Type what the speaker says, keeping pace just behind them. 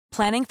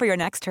Planning for your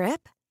next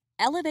trip?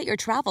 Elevate your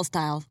travel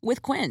style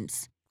with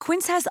Quince.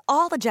 Quince has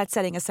all the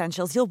jet-setting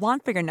essentials you'll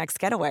want for your next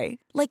getaway,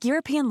 like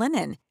European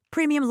linen,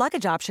 premium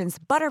luggage options,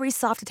 buttery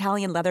soft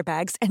Italian leather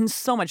bags, and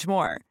so much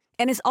more.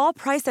 And is all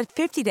priced at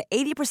 50 to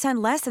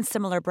 80% less than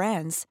similar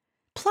brands.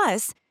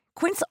 Plus,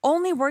 Quince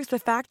only works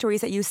with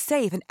factories that use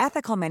safe and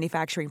ethical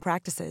manufacturing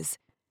practices.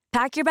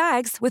 Pack your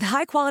bags with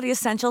high-quality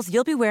essentials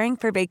you'll be wearing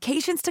for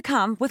vacations to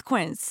come with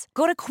Quince.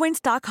 Go to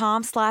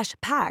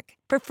quince.com/pack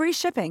for free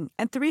shipping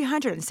and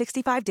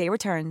 365-day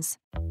returns.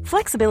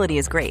 Flexibility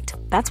is great.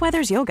 That's why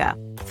there's yoga.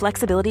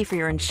 Flexibility for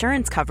your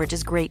insurance coverage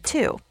is great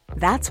too.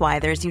 That's why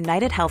there's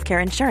United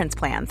Healthcare Insurance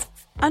Plans.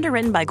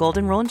 Underwritten by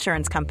Golden Rule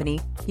Insurance Company,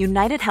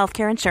 United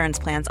Healthcare Insurance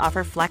Plans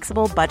offer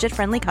flexible,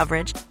 budget-friendly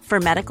coverage for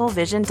medical,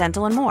 vision,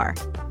 dental, and more.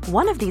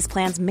 One of these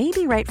plans may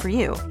be right for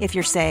you if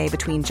you're, say,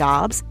 between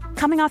jobs,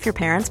 coming off your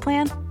parents'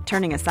 plan,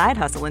 turning a side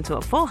hustle into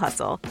a full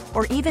hustle,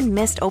 or even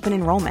missed open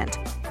enrollment.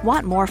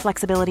 Want more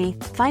flexibility?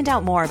 Find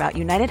out more about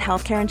United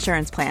Healthcare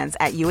Insurance Plans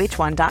at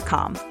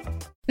uh1.com.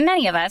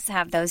 Many of us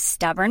have those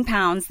stubborn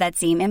pounds that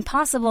seem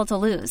impossible to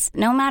lose,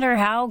 no matter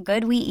how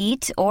good we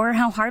eat or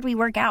how hard we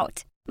work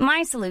out.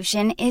 My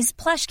solution is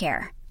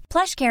PlushCare.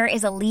 PlushCare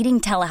is a leading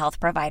telehealth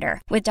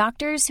provider with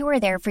doctors who are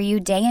there for you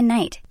day and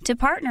night to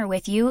partner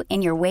with you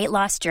in your weight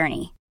loss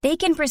journey. They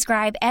can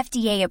prescribe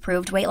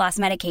FDA-approved weight loss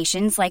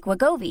medications like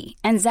Wegovy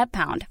and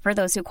Zepbound for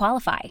those who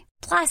qualify.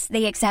 Plus,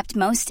 they accept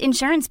most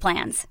insurance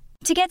plans.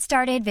 To get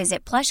started,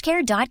 visit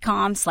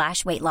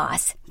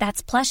plushcare.com/weightloss.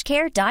 That's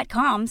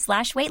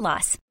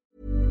plushcare.com/weightloss.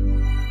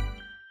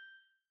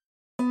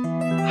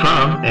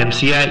 From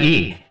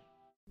MCIE.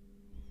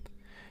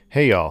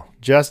 Hey y'all,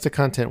 just a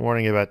content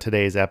warning about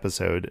today's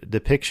episode.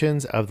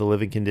 Depictions of the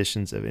living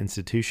conditions of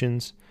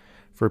institutions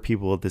for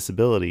people with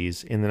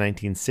disabilities in the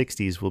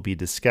 1960s will be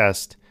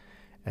discussed,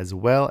 as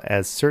well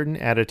as certain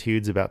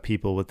attitudes about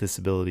people with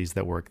disabilities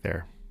that work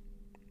there.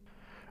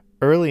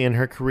 Early in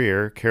her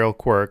career, Carol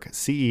Quirk,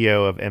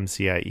 CEO of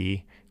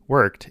MCIE,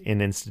 worked in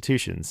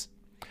institutions,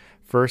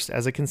 first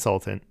as a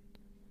consultant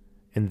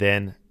and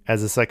then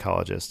as a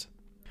psychologist.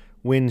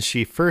 When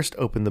she first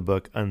opened the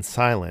book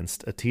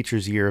Unsilenced, A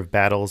Teacher's Year of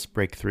Battles,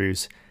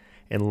 Breakthroughs,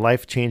 and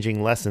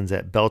Life-Changing Lessons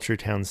at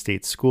Belchertown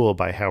State School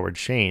by Howard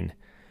Shane,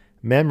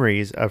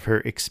 memories of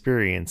her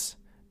experience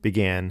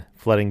began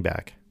flooding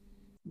back.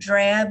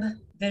 Drab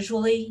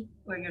visually,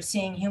 where you're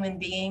seeing human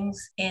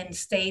beings in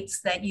states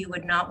that you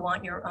would not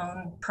want your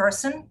own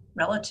person,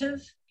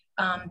 relative.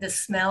 The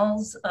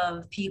smells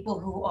of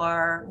people who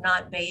are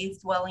not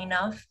bathed well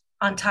enough.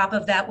 On top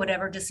of that,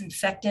 whatever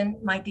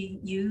disinfectant might be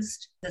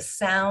used. The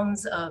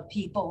sounds of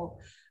people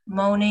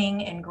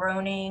moaning and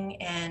groaning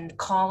and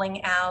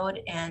calling out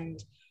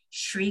and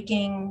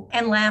shrieking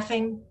and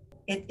laughing.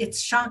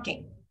 It's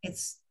shocking.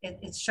 It's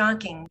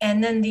shocking.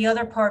 And then the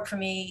other part for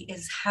me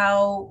is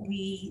how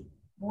we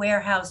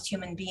warehoused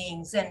human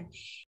beings and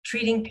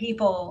treating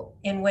people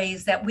in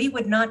ways that we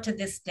would not, to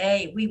this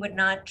day, we would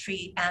not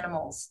treat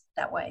animals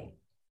that way.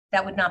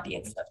 That would not be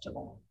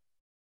acceptable.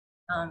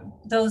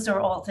 Those are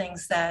all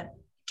things that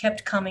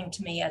kept coming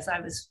to me as I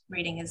was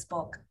reading his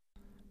book.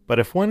 But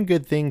if one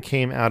good thing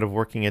came out of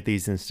working at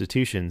these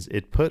institutions,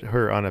 it put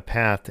her on a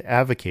path to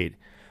advocate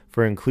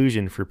for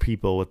inclusion for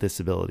people with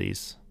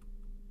disabilities.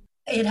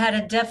 It had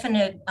a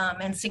definite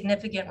and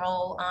significant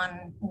role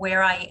on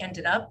where I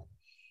ended up.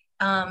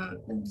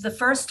 The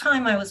first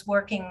time I was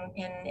working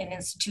in an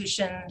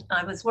institution,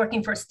 I was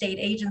working for a state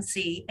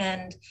agency,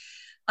 and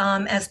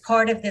as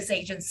part of this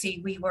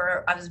agency,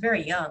 I was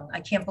very young. I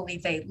can't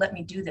believe they let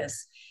me do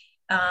this.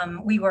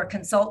 We were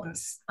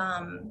consultants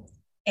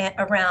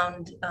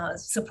around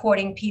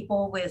supporting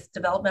people with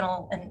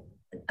developmental and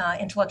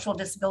intellectual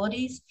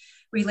disabilities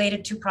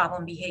related to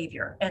problem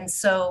behavior. And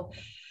so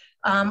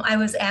I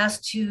was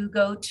asked to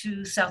go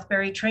to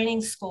Southbury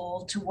Training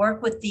School to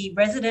work with the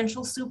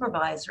residential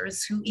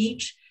supervisors who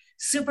each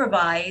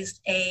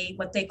supervised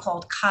what they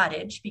called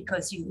cottage,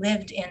 because you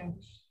lived in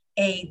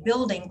a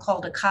building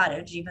called a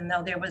cottage, even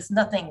though there was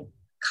nothing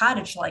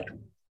cottage-like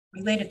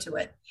related to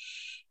it.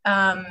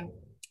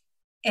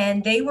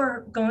 And they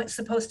were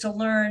supposed to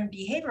learn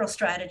behavioral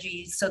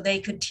strategies so they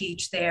could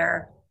teach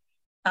their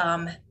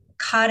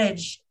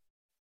cottage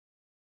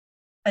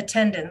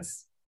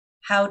attendants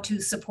how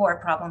to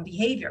support problem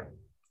behavior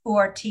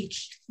or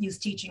use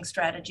teaching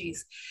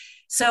strategies.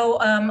 So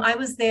I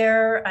was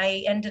there.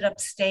 I ended up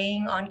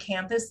staying on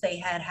campus. They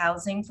had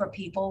housing for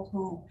people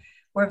who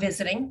were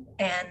visiting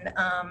and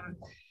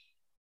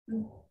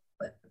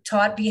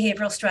taught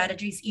behavioral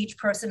strategies. Each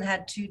person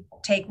had to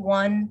take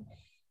one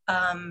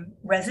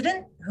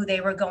resident who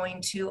they were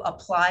going to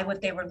apply what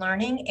they were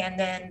learning. And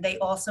then they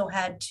also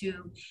had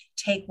to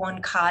take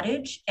one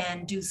cottage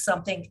and do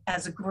something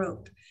as a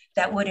group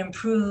that would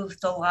improve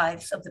the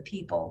lives of the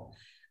people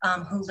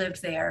who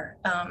lived there.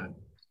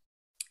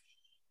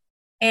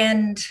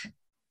 And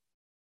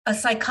a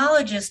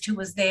psychologist who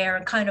was there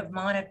and kind of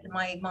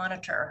my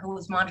monitor, who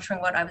was monitoring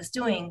what I was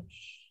doing,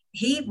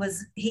 he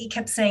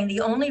kept saying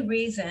the only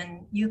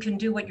reason you can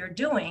do what you're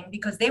doing,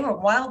 because they were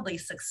wildly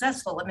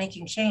successful at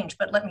making change,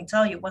 but let me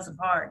tell you, it wasn't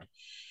hard.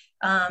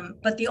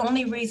 But the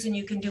only reason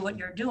you can do what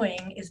you're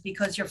doing is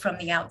because you're from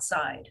the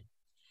outside.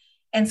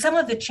 And some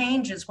of the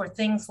changes were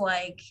things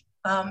like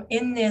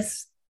in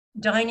this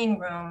dining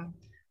room,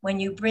 when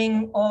you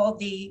bring all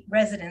the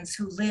residents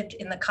who lived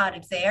in the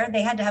cottage there,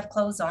 they had to have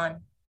clothes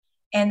on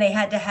and they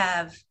had to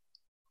have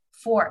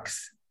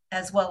forks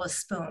as well as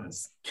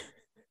spoons.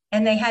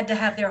 And they had to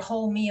have their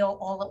whole meal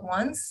all at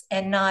once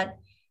and not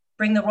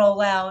bring the roll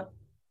out,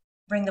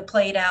 bring the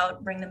plate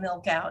out, bring the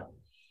milk out.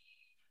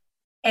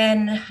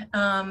 And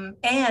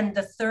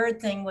the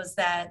third thing was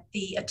that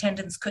the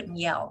attendants couldn't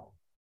yell.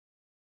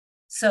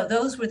 So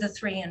those were the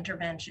three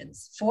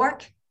interventions: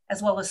 fork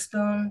as well as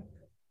spoon,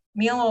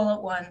 meal all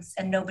at once,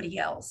 and nobody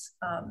yells.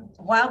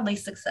 Wildly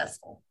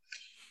successful.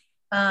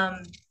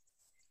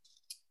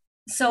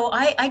 So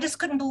I just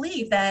couldn't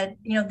believe that,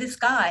 this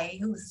guy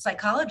who was a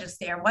psychologist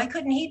there, why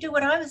couldn't he do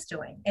what I was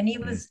doing? And he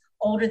was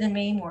older than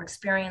me, more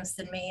experienced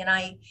than me. And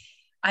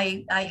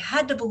I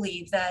had to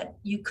believe that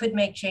you could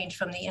make change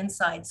from the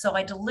inside. So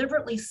I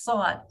deliberately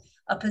sought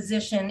a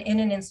position in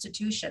an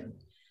institution.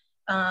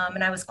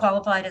 And I was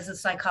qualified as a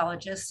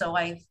psychologist. So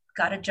I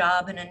got a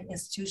job in an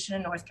institution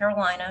in North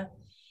Carolina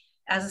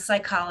as a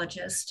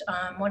psychologist.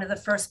 One of the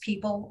first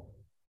people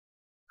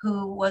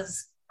who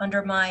was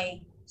under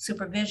my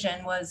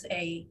supervision was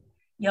a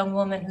young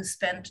woman who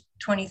spent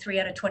 23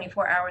 out of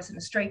 24 hours in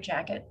a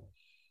straitjacket.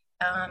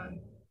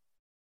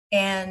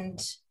 And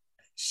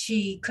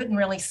she couldn't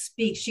really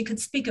speak. She could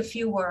speak a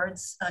few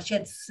words. She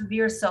had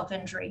severe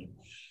self-injury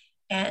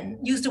and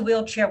used a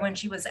wheelchair when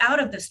she was out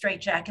of the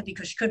straitjacket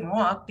because she couldn't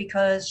walk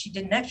because she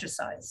didn't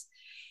exercise.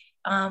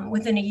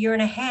 Within a year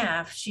and a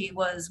half, she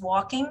was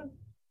walking,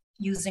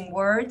 using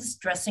words,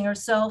 dressing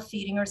herself,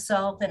 feeding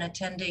herself, and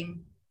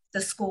attending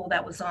the school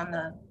that was on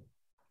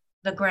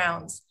the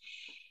grounds.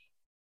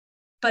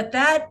 But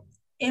that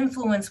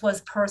influence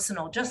was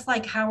personal, just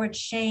like Howard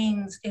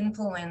Shane's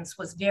influence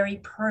was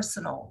very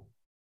personal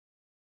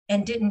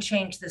and didn't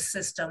change the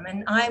system.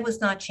 And I was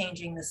not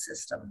changing the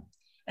system.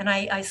 And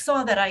I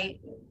saw that I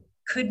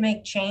could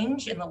make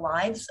change in the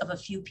lives of a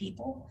few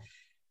people,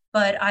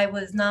 but I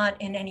was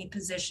not in any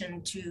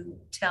position to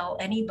tell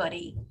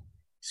anybody,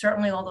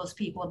 certainly all those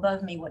people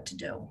above me, what to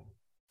do.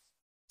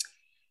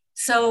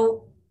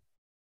 So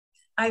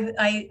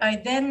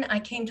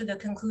I came to the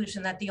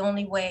conclusion that the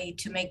only way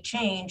to make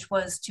change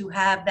was to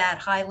have that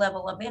high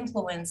level of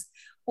influence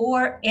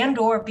or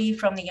be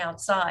from the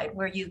outside,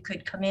 where you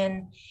could come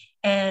in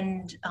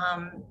and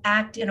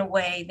act in a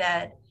way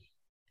that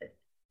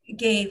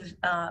gave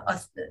a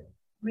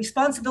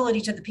responsibility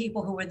to the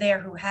people who were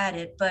there who had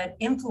it, but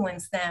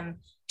influence them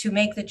to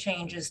make the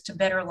changes to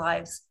better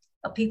lives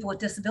of people with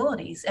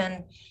disabilities.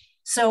 And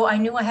so I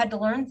knew I had to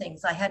learn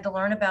things. I had to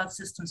learn about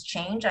systems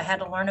change. I had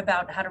to learn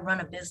about how to run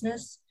a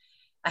business.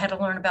 I had to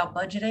learn about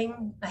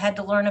budgeting. I had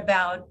to learn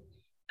about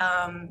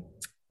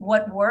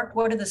what worked,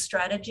 what are the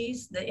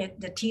strategies,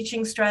 the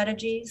teaching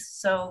strategies.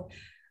 So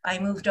I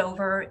moved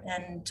over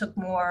and took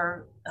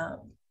more,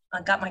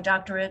 I got my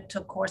doctorate,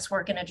 took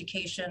coursework in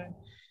education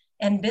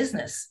and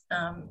business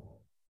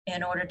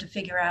in order to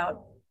figure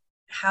out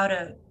how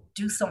to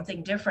do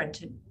something different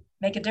to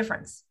make a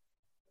difference.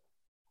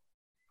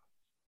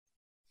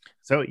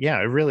 So yeah,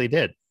 it really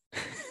did.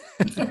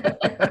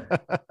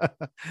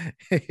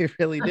 It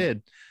really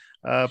did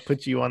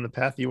put you on the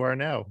path you are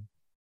now.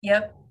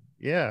 Yep.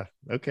 Yeah.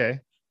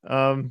 Okay.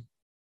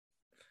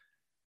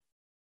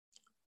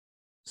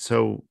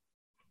 So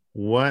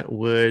what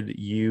would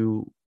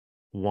you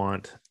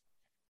want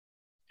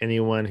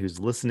anyone who's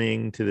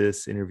listening to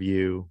this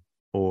interview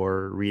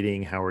or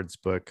reading Howard's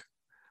book,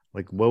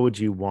 like what would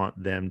you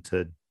want them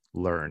to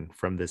learn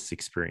from this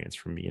experience,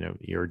 from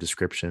your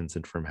descriptions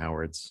and from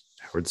Howard's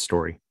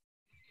story?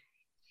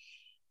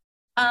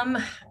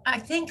 I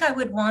think I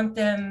would want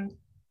them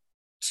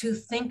to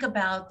think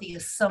about the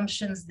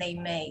assumptions they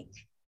make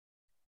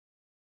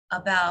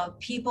about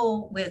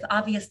people with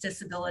obvious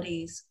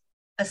disabilities,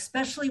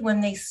 especially when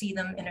they see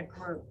them in a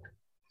group.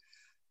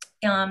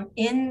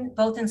 In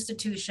both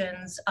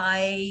institutions,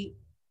 I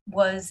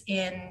was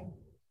in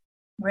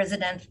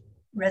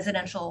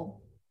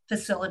residential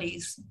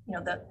facilities,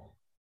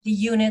 the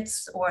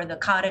units or the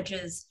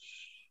cottages,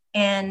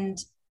 and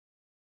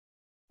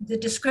the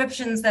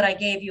descriptions that I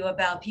gave you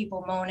about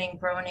people moaning,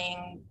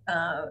 groaning,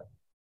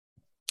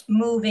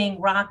 moving,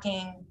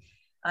 rocking.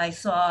 I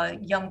saw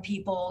young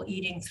people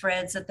eating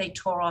threads that they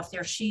tore off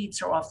their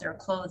sheets or off their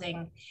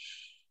clothing.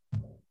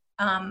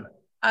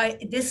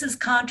 This is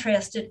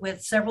contrasted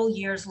with several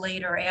years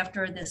later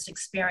after this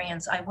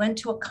experience. I went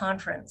to a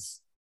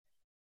conference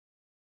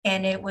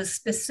and it was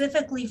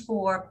specifically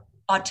for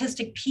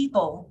autistic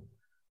people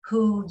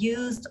who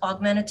used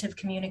augmentative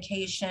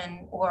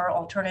communication or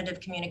alternative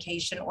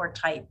communication or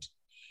typed.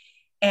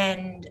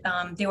 And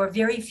there were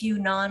very few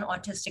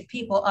non-autistic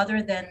people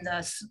other than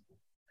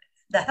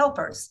the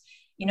helpers,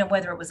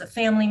 whether it was a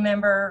family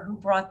member who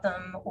brought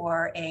them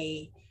or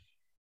a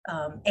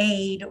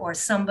aide or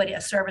somebody,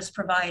 a service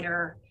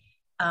provider.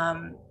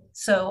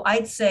 So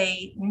I'd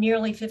say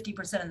nearly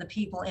 50% of the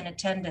people in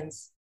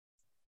attendance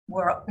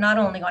were not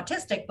only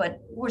autistic,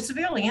 but were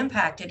severely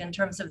impacted in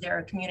terms of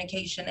their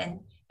communication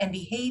and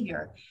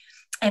behavior.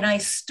 And I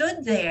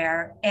stood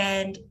there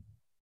and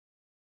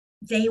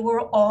they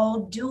were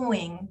all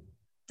doing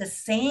the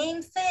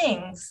same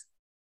things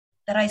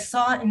that I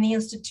saw in the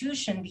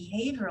institution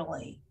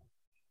behaviorally.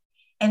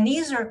 And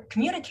these are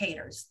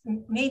communicators,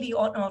 maybe in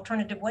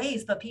alternative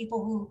ways, but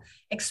people who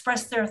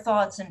express their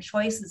thoughts and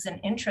choices and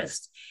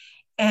interests.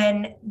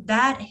 And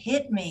that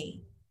hit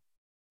me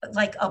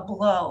like a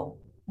blow.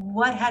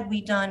 What had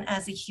we done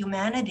as a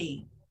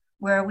humanity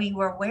where we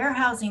were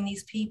warehousing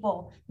these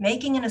people,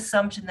 making an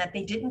assumption that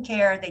they didn't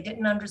care, they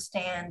didn't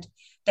understand,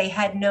 they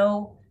had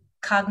no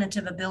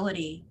cognitive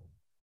ability.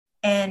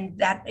 And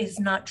that is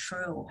not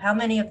true. How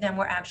many of them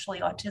were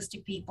actually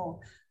autistic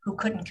people who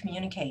couldn't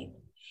communicate?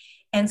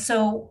 And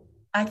so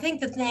I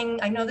think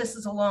I know this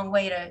is a long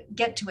way to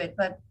get to it,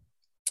 but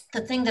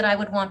the thing that I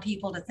would want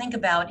people to think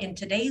about in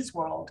today's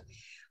world,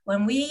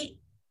 when we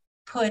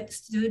put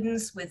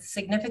students with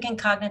significant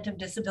cognitive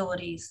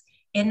disabilities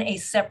in a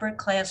separate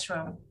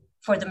classroom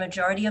for the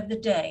majority of the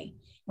day,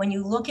 when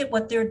you look at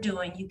what they're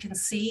doing, you can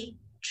see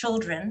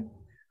children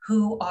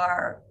who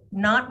are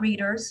not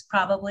readers,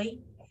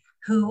 probably,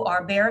 who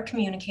are bare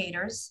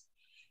communicators,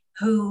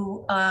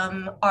 who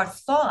are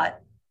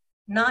thought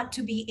not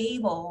to be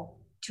able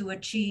to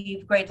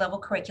achieve grade level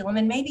curriculum,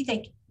 and maybe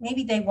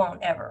they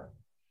won't ever.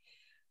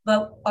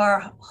 But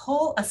our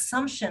whole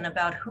assumption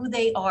about who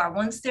they are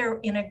once they're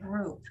in a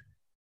group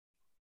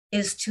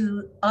is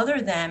to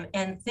other them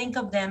and think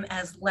of them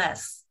as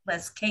less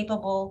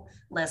capable,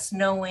 less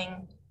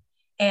knowing,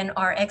 and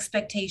our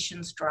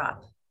expectations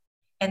drop.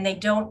 And they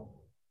don't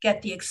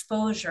get the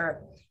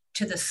exposure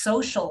to the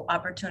social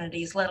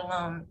opportunities, let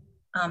alone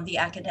the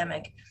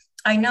academic.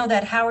 I know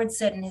that Howard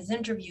said in his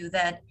interview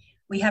that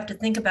we have to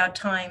think about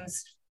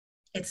times,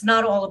 it's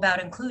not all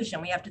about inclusion.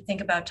 We have to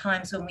think about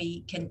times when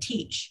we can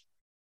teach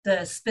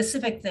the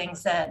specific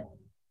things that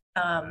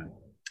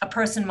a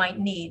person might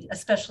need,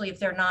 especially if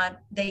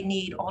they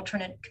need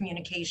alternate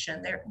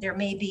communication. There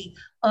may be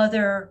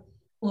other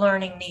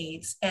learning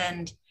needs.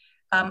 And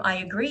I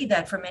agree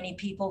that for many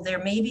people,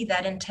 there may be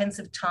that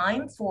intensive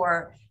time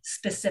for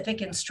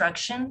specific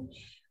instruction,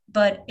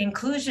 but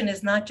inclusion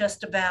is not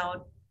just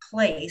about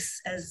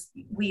place, as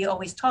we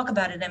always talk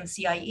about at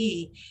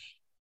MCIE.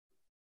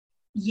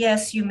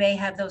 Yes, you may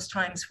have those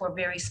times for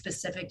very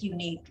specific,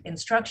 unique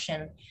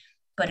instruction,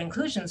 but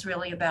inclusion is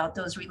really about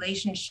those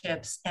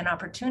relationships and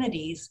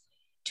opportunities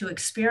to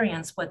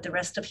experience what the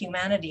rest of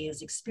humanity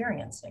is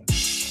experiencing.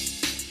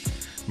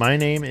 My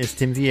name is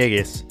Tim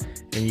Villegas,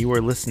 and you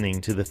are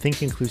listening to the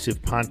Think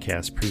Inclusive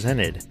podcast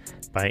presented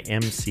by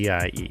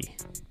MCIE.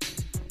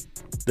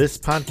 This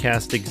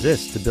podcast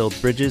exists to build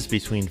bridges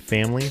between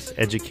families,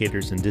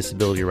 educators, and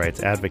disability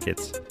rights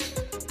advocates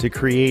to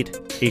create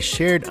a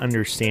shared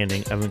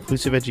understanding of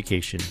inclusive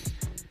education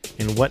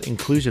and what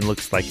inclusion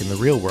looks like in the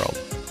real world.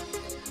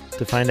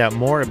 To find out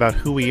more about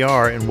who we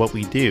are and what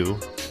we do,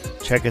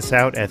 check us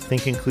out at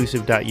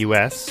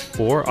thinkinclusive.us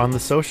or on the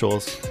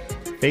socials,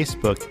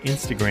 Facebook,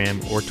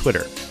 Instagram, or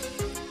Twitter.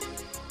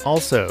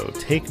 Also,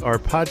 take our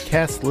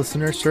podcast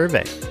listener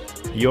survey.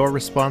 Your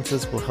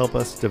responses will help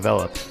us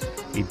develop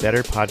a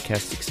better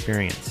podcast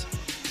experience.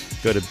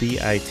 Go to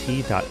bit.ly/TI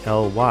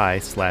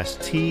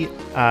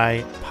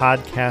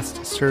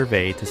podcast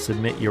survey to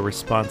submit your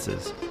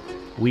responses.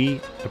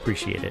 We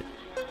appreciate it.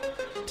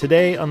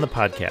 Today on the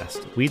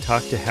podcast, we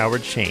talk to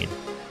Howard Shane,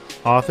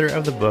 author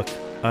of the book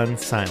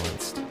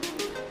Unsilenced.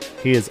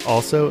 He is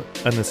also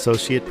an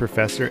associate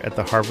professor at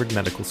the Harvard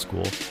Medical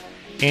School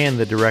and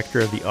the director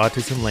of the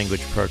Autism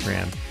Language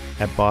Program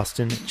at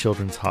Boston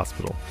Children's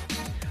Hospital.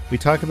 We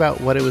talk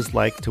about what it was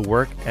like to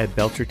work at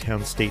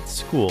Belchertown State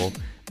School,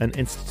 an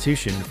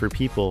institution for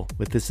people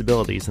with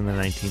disabilities in the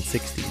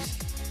 1960s.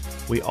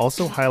 We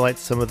also highlight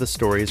some of the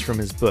stories from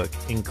his book,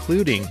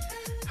 including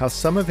how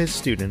some of his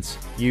students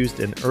used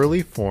an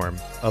early form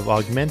of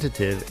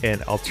augmentative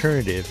and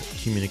alternative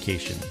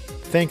communication.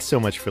 Thanks so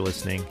much for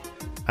listening.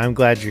 I'm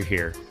glad you're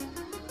here.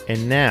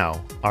 And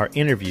now, our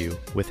interview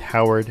with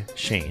Howard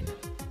Shane.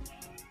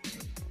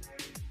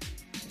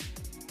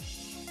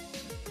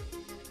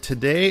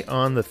 Today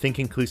on the Think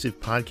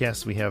Inclusive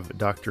podcast, we have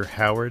Dr.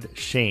 Howard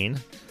Shane,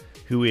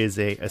 who is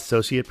an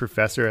associate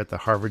professor at the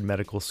Harvard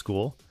Medical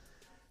School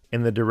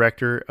and the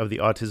director of the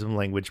Autism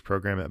Language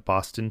Program at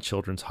Boston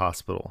Children's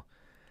Hospital.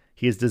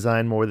 He has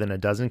designed more than a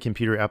dozen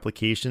computer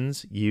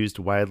applications used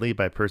widely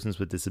by persons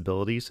with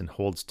disabilities and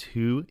holds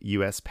 2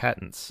 U.S.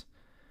 patents.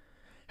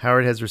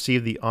 Howard has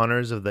received the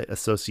honors of the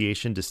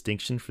Association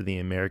Distinction for the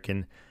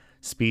American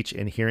Speech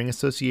and Hearing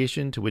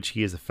Association, to which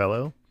he is a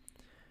fellow.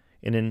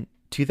 And in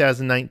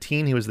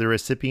 2019, he was the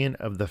recipient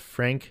of the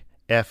Frank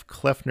F.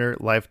 Kleffner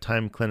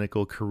Lifetime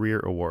Clinical Career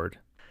Award.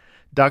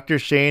 Dr.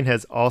 Shane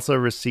has also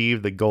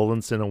received the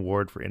Goldenson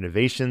Award for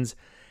Innovations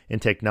in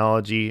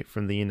Technology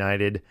from the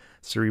United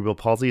Cerebral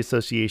Palsy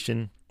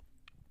Association,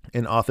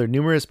 and authored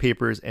numerous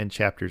papers and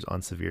chapters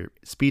on severe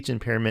speech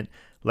impairment,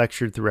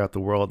 lectured throughout the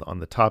world on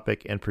the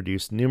topic, and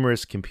produced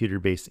numerous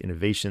computer-based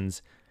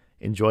innovations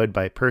enjoyed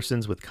by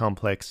persons with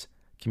complex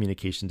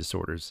communication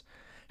disorders.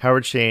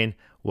 Howard Shane,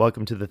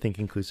 welcome to the Think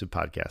Inclusive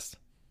podcast.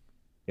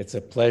 It's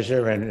a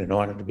pleasure and an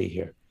honor to be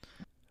here.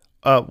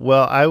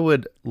 Well, I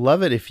would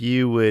love it if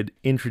you would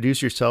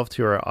introduce yourself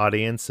to our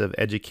audience of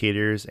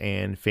educators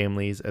and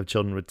families of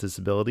children with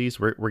disabilities.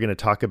 We're going to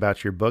talk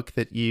about your book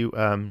that you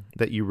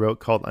wrote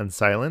called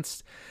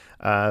Unsilenced,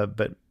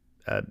 but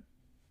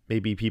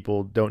maybe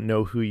people don't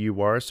know who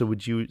you are. So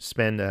would you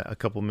spend a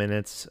couple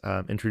minutes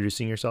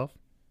introducing yourself?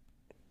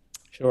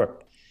 Sure.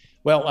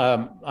 Well,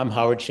 I'm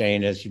Howard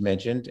Shane, as you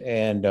mentioned,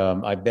 and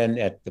I've been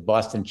at the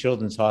Boston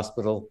Children's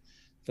Hospital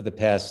for the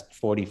past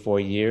 44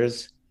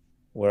 years,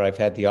 where I've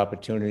had the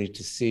opportunity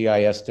to see,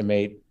 I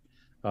estimate,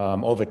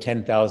 over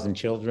 10,000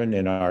 children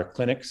in our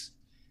clinics.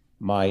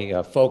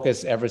 My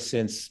focus ever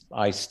since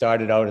I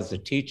started out as a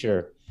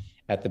teacher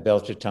at the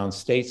Belchertown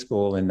State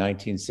School in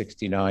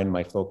 1969,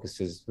 my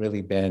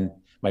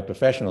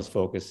professional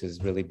focus has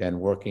really been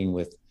working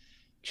with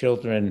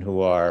children who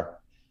are,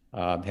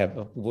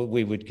 have what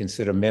we would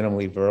consider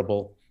minimally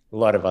verbal, a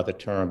lot of other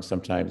terms,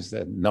 sometimes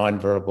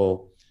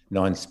nonverbal,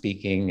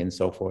 non-speaking, and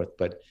so forth,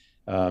 but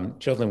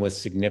children with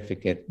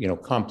significant,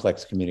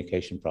 complex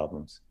communication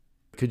problems.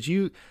 Could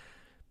you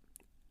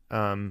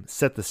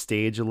set the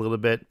stage a little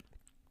bit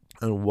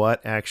on what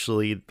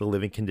actually the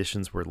living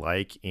conditions were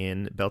like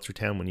in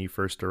Belchertown when you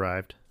first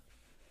arrived?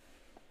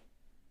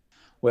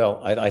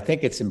 Well, I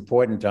think it's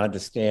important to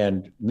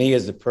understand me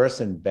as a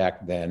person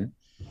back then.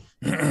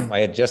 I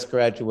had just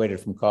graduated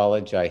from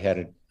college. I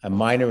had a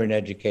minor in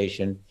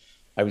education.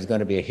 I was going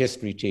to be a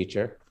history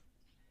teacher.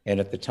 And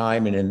at the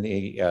time and in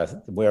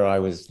the where I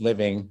was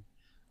living,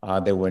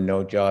 there were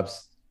no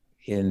jobs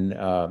in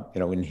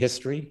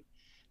history,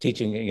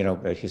 teaching,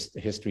 a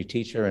history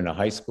teacher in a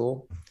high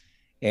school.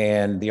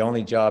 And the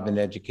only job in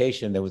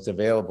education that was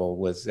available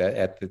was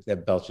at the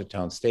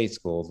Belchertown State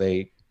School.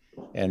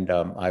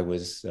 I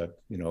was,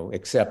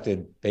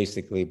 accepted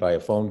basically by a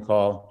phone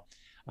call.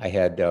 I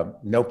had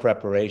no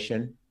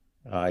preparation.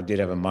 I did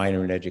have a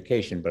minor in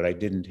education, but I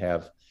didn't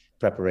have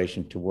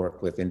preparation to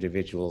work with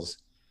individuals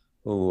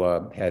who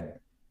had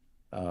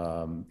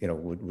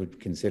would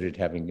considered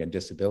having a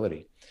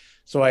disability.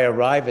 So I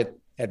arrive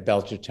at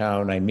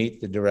Belchertown, I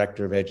meet the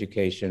director of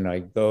education, I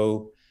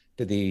go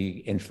to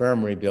the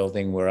infirmary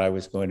building where I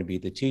was going to be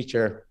the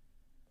teacher.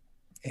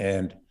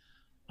 And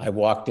I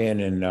walked in,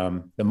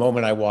 and the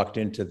moment I walked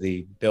into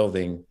the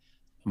building,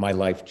 my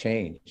life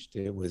changed.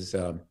 It was,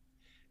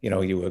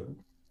 you were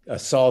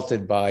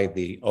assaulted by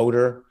the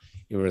odor,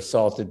 you were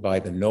assaulted by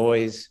the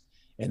noise.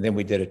 And then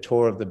we did a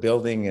tour of the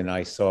building, and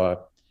I saw,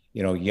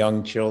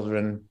 young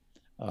children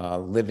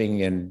living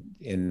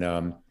in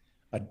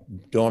a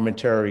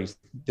dormitory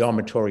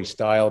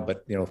style,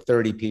 but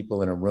 30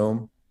 people in a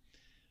room.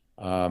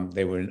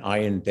 They were in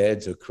iron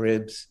beds or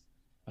cribs.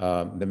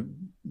 The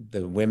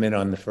women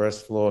on the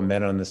first floor,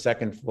 men on the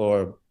second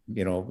floor,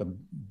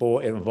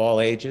 of all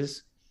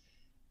ages,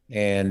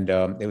 and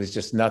it was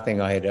just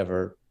nothing I had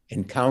ever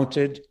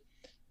encountered,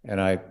 and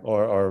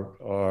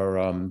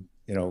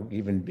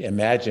even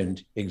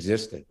imagined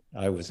existed.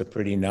 I was a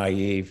pretty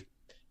naive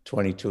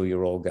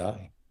 22-year-old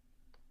guy.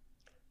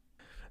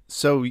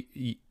 So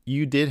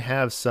you did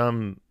have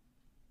some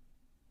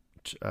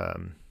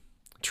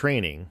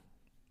training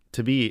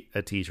to be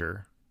a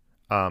teacher,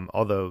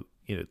 although,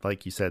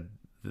 like you said,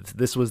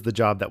 this was the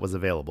job that was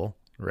available,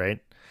 right?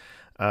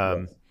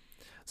 Yes.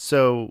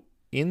 So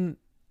in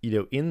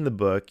the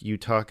book, you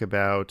talk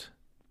about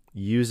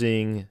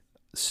using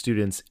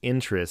students'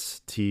 interests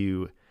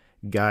to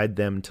guide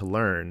them to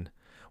learn.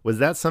 Was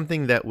that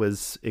something that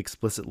was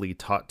explicitly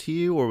taught to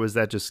you, or was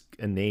that just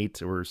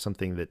innate, or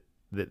something that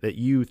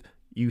you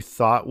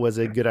thought was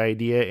a good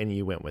idea and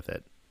you went with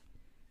it?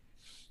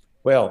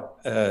 Well,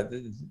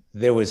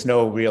 there was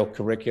no real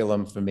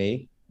curriculum for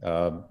me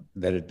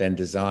that had been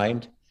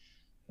designed.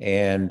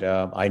 And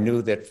I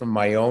knew that from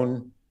my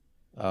own,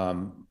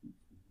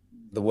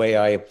 the way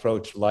I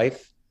approach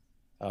life,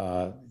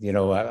 when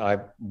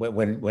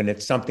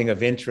it's something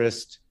of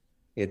interest,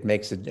 it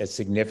makes a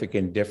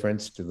significant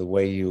difference to the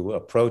way you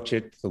approach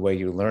it, the way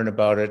you learn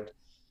about it.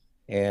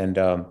 And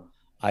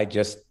I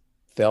just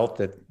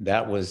felt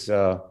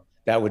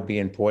that would be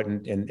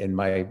important in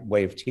my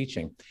way of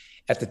teaching.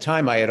 At the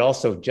time, I had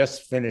also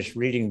just finished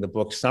reading the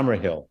book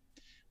Summerhill,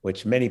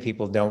 which many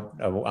people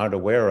aren't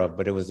aware of,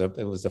 but it was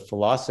a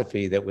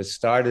philosophy that was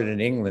started in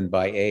England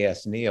by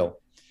A.S. Neal.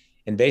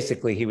 And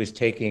basically, he was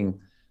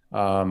taking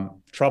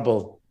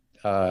troubled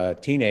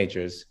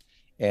teenagers,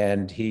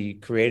 and he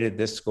created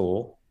this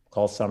school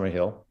called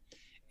Summerhill,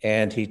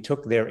 and he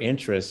took their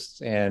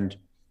interests, and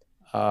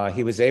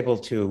he was able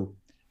to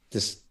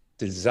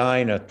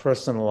design a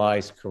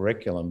personalized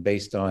curriculum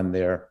based on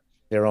their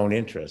own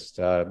interests.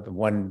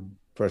 One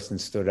person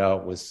stood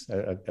out was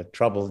a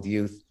troubled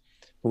youth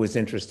who was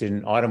interested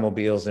in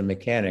automobiles and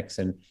mechanics,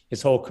 and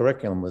his whole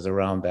curriculum was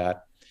around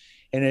that.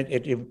 And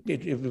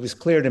it was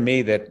clear to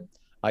me that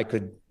I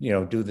could,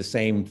 do the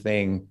same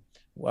thing,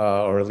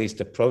 or at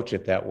least approach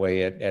it that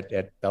way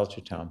at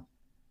Belchertown.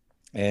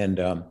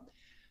 And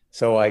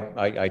so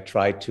I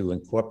tried to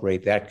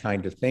incorporate that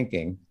kind of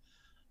thinking.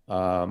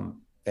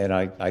 and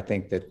I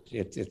think that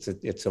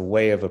it's a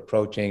way of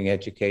approaching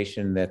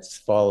education that's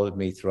followed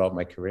me throughout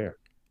my career.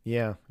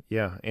 Yeah,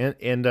 yeah,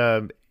 and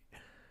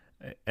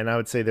I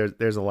would say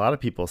there's a lot of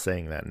people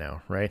saying that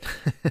now, right?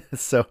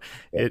 So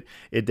Yeah.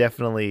 it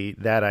definitely,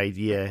 that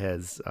idea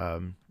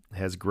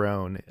has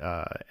grown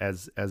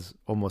as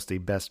almost a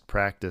best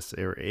practice,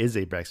 or is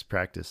a best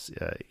practice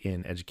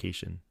in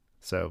education.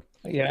 So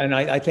Yeah, and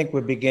I think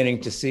we're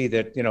beginning to see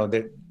that,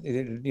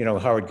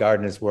 Howard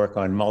Gardner's work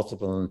on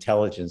multiple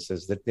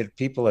intelligences, that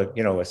people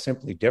are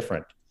simply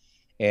different.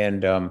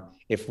 And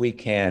if we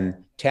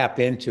can tap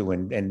into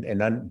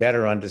and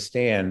better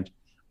understand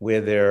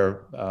where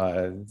their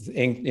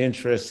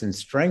interests and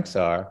strengths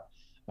are,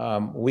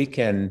 we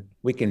can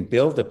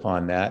build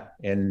upon that.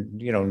 And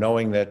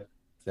knowing that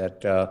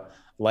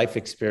life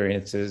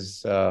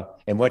experiences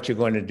and what you're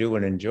going to do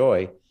and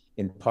enjoy,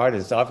 in part,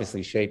 is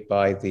obviously shaped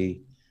by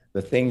the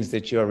things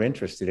that you're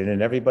interested in,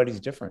 and everybody's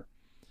different.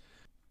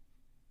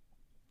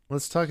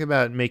 let's talk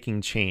about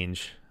making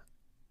change.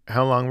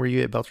 How long were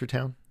you at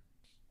Belchertown?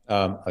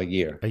 A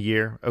year. A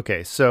year.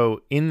 Okay.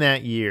 So in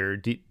that year,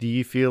 do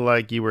you feel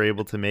like you were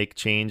able to make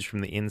change from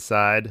the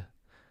inside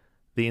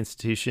the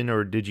institution,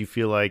 or did you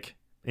feel like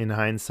in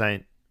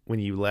hindsight, when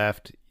you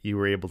left, you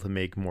were able to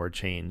make more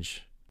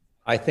change?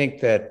 I think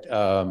that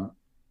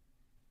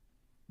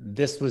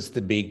this was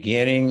the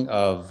beginning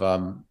of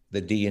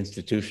the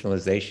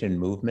deinstitutionalization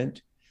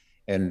movement.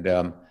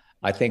 And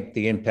I think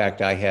the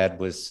impact I had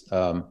was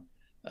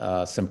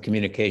some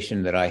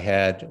communication that I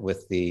had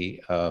with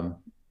the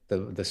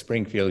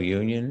Springfield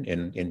Union,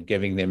 in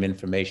giving them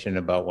information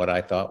about what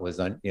I thought was,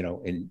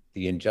 in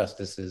the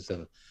injustices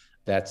of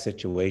that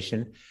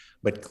situation.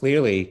 But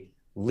clearly,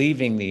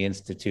 leaving the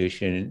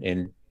institution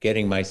and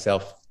getting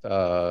myself,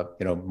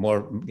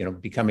 more,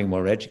 becoming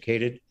more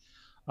educated,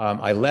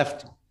 I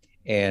left.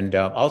 And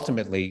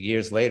ultimately, a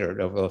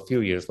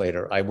few years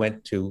later, I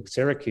went to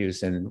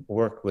Syracuse and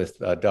worked with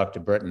Dr.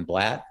 Burton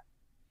Blatt,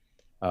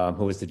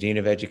 who was the Dean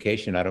of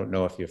Education. I don't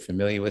know if you're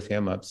familiar with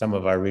him. Some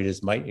of our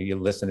your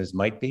listeners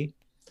might be.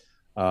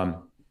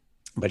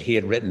 But he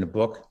had written a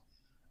book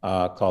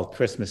called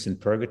Christmas in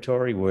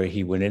Purgatory, where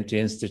he went into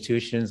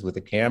institutions with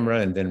a camera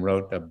and then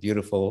wrote a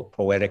beautiful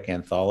poetic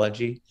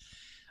anthology.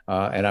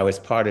 And I was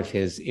part of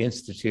his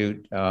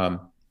institute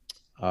for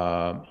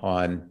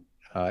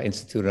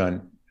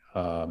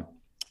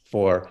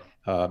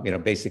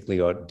basically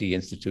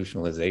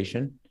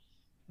deinstitutionalization,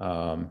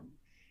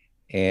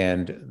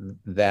 and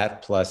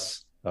that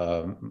plus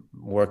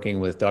working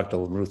with Dr.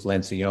 Ruth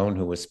Lencioni,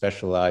 who was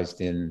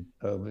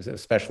was a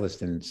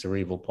specialist in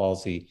cerebral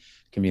palsy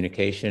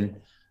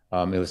communication.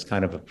 It was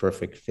kind of a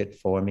perfect fit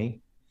for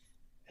me,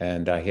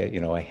 and I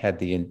had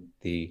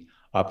the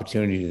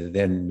opportunity to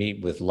then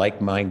meet with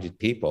like-minded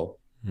people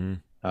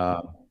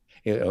at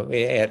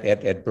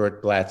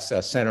Burt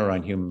Blatt's Center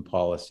on Human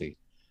Policy.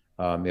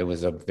 It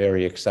was a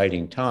very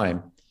exciting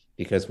time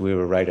because we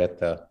were right at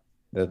the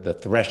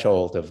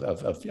threshold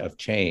of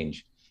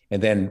change. And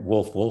then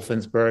Wolf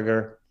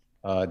Wolfensberger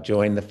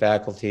joined the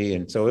faculty.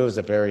 And so it was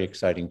a very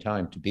exciting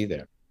time to be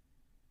there.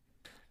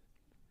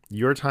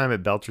 Your time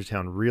at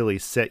Belchertown really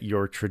set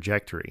your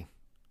trajectory,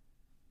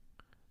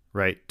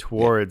 right,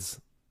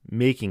 towards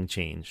making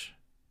change.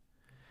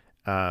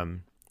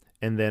 And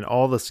then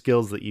all the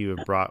skills that you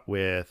have brought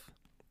with,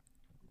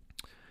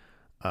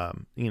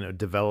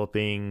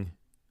 developing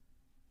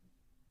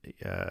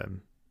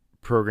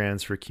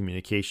programs for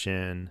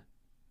communication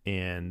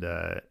and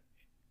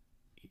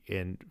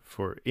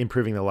for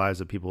improving the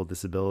lives of people with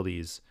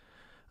disabilities.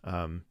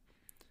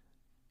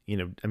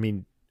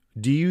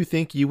 Do you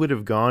think you would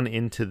have gone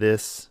into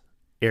this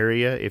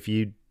area if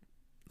you,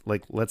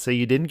 like, let's say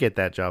you didn't get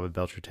that job at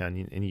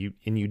Belchertown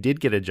and you did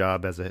get a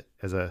job as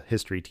a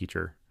history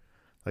teacher?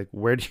 Like,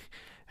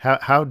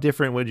 how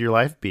different would your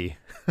life be?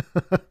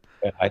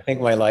 I think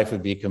my life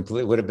would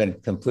have been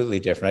completely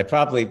different.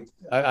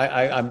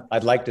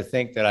 I'd like to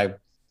think that I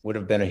would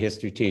have been a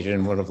history teacher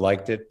and would have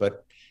liked it,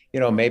 but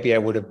maybe I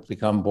would have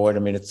become bored. I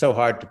mean, it's so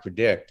hard to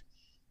predict.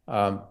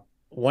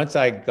 Once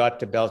I got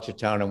to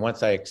Belchertown and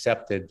once I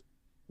accepted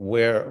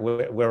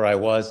where I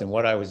was and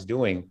what I was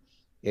doing,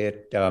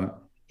 it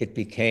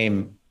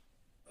became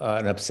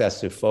an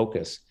obsessive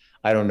focus.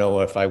 I don't know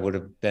if I would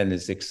have been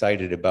as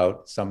excited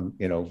about some,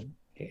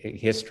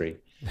 history.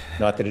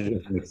 Not that it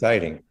isn't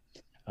exciting.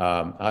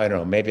 I don't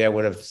know, maybe I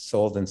would have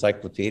sold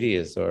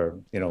encyclopedias or,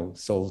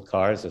 sold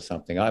cars or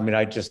something. I mean,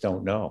 I just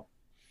don't know.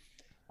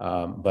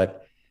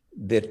 But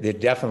they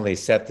definitely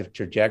set the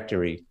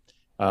trajectory.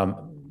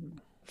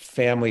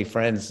 Family,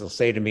 friends will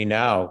say to me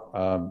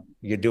now,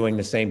 you're doing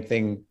the same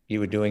thing you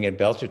were doing at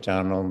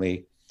Belchertown,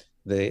 only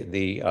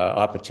the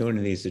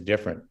opportunities are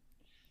different.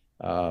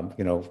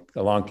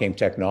 Along came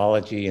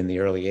technology in the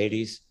early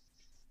 80s.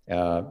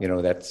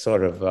 That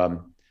sort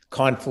of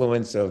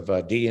confluence of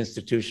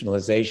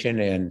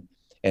deinstitutionalization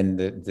and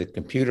the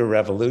computer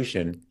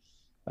revolution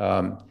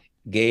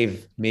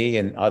gave me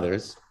and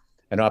others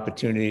an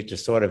opportunity to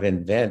sort of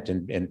invent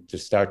and to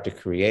start to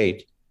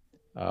create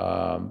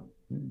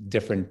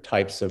different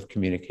types of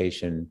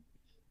communication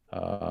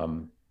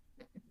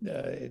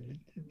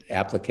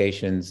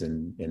applications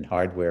and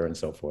hardware and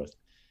so forth.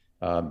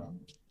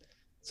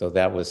 So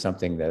that was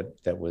something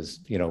that was,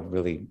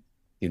 really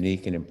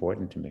unique and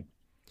important to me.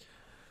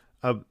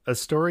 A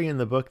story in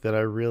the book that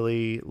I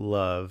really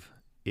love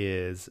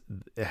is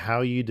how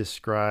you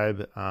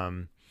describe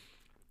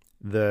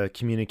the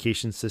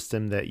communication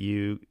system that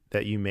you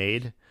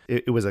made.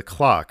 It was a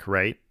clock,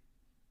 right?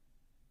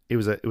 It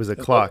was a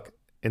clock,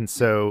 and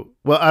so,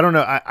 well, I don't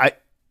know. I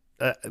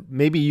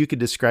maybe you could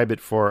describe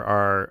it for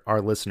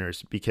our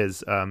listeners,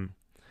 because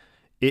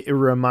it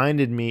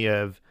reminded me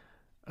of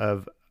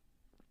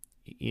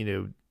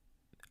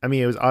I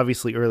mean, it was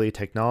obviously early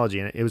technology,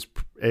 and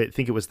I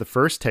think it was the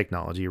first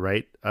technology,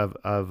 right? Of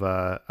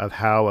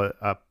how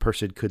a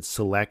person could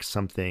select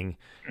something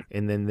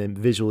and then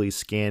visually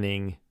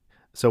scanning.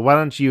 So why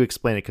don't you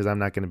explain it? Because I'm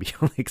not going to be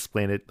able to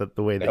explain it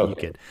the way that you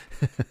could.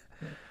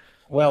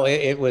 Well,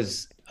 it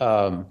was,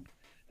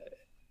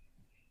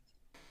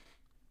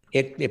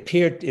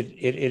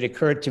 it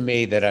occurred to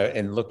me that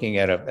in looking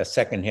at a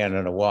second hand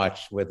on a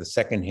watch where the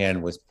second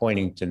hand was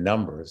pointing to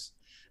numbers,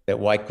 that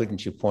why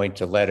couldn't you point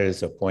to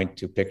letters or point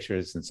to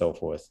pictures and so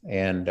forth?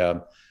 And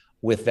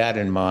with that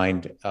in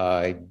mind,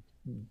 I,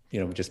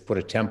 just put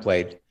a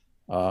template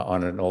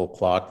on an old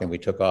clock, and we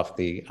took off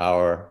the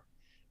hour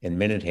and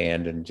minute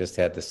hand and just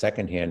had the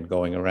second hand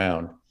going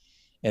around.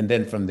 And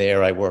then from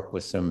there, I worked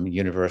with some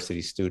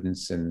university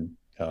students and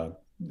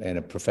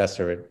a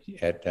professor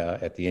at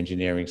the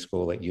engineering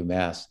school at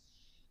UMass,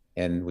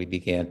 and we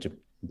began to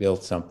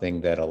build something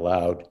that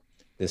allowed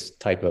this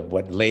type of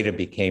what later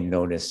became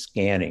known as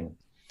scanning.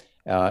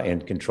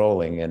 And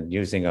controlling, and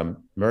using a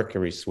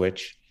mercury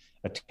switch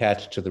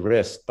attached to the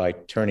wrist. By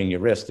turning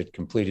your wrist, it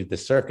completed the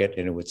circuit,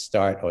 and it would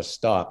start or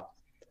stop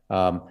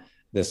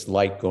this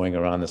light going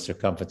around the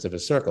circumference of a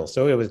circle.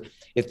 So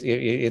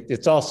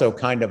it's also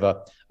kind of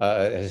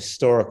a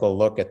historical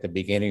look at the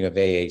beginning of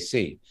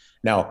AAC.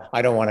 Now,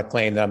 I don't want to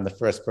claim that I'm the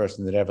first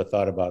person that ever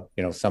thought about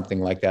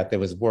something like that. There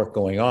was work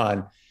going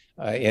on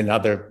in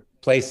other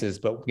places,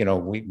 but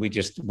we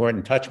just weren't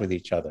in touch with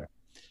each other.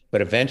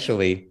 But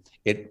eventually,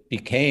 it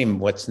became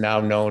what's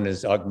now known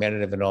as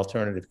augmentative and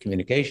alternative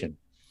communication.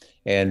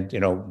 And,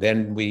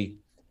 then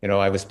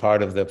I was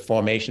part of the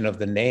formation of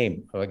the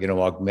name,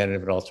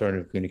 augmentative and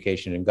alternative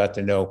communication, and got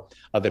to know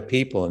other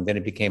people. And then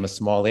it became a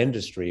small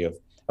industry of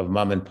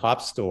mom and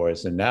pop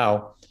stores. And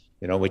now,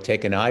 we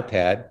take an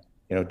iPad,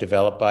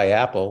 developed by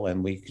Apple,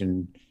 and we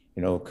can,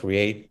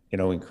 create,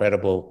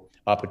 incredible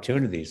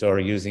opportunities, or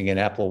using an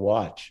Apple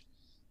Watch.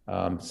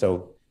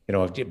 So,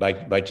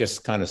 by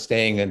just kind of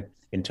staying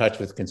in touch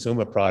with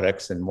consumer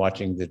products and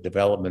watching the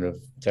development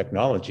of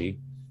technology,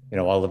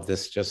 all of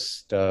this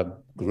just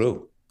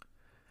grew.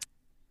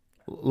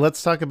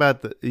 Let's talk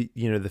about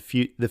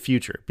the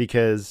future,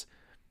 because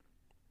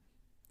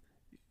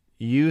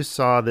you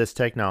saw this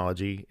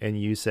technology and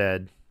you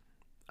said,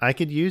 I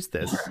could use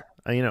this.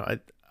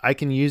 I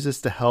can use this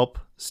to help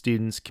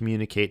students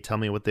communicate, tell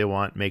me what they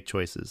want, make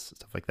choices,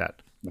 stuff like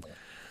that.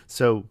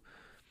 So,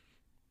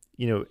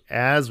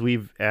 as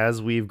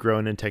we've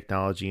grown in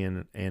technology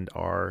and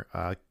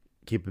our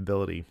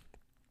capability,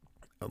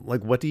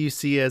 like, what do you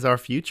see as our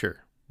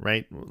future,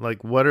 right?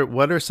 Like, what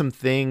are some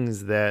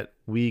things that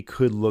we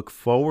could look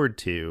forward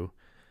to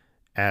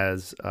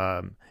as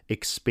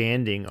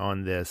expanding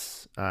on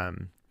this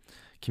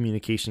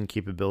communication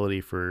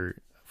capability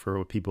for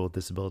people with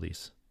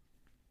disabilities?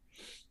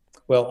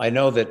 Well, I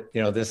know that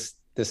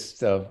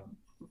this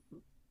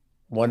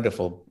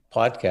wonderful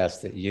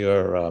podcast that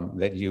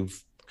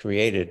you've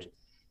created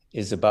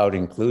is about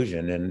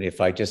inclusion. And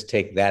if I just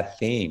take that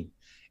theme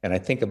and I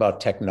think about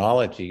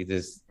technology,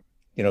 there's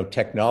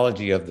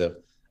technology of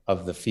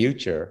the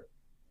future,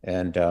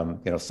 and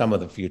some of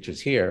the futures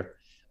here,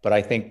 but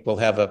I think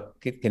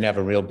it can have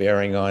a real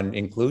bearing on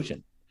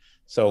inclusion.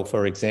 So,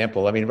 for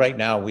example, I mean, right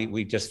now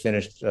we just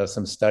finished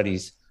some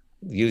studies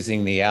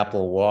using the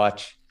Apple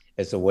Watch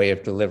as a way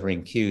of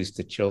delivering cues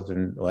to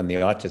children on the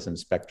autism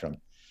spectrum.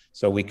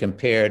 So we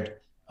compared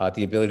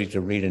the ability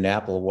to read an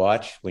Apple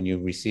Watch when you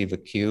receive a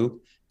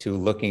cue to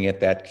looking at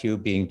that cue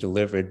being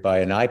delivered by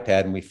an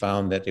iPad, and we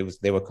found that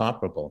they were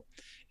comparable.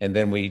 And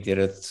then we did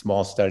a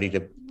small study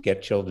to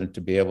get children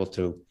to be able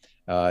to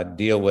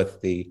deal with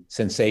the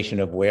sensation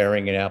of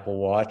wearing an Apple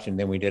Watch, and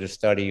then we did a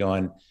study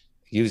on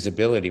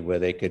usability where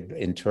they could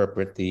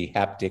interpret the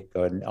haptic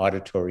or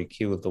auditory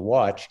cue of the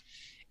watch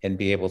and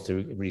be able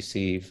to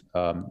receive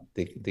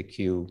the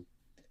cue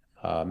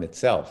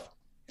itself.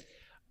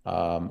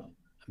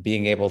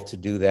 Being able to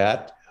do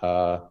that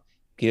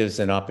gives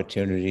an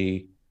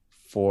opportunity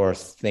for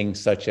things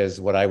such as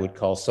what I would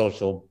call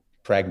social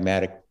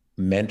pragmatic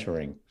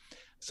mentoring.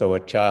 So a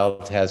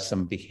child has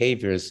some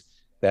behaviors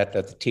that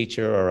the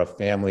teacher or a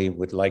family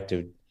would like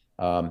to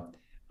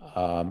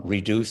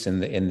reduce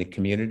in the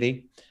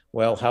community.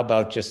 Well, how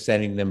about just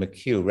sending them a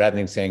cue rather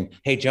than saying,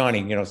 hey,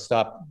 Johnny,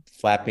 stop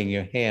flapping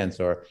your hands,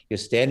 or you're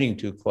standing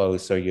too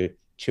close, or you're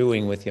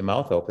chewing with your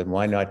mouth open.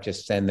 Why not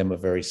just send them a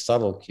very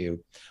subtle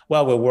cue?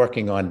 Well, we're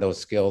working on those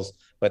skills,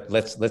 but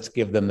let's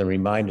give them the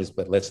reminders,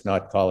 but let's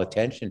not call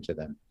attention to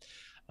them.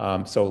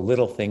 So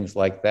little things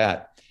like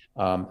that.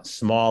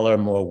 Smaller,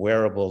 more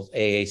wearable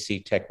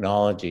AAC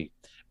technology,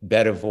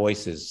 better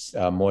voices,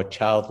 more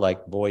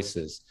childlike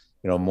voices,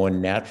 more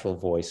natural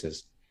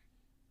voices.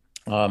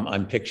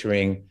 I'm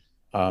picturing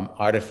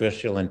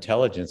artificial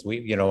intelligence.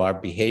 Our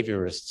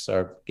behaviorists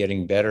are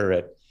getting better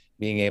at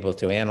being able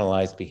to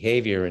analyze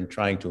behavior and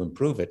trying to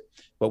improve it,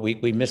 but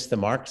we miss the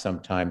mark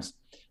sometimes.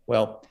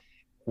 Well,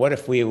 what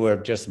if we were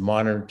just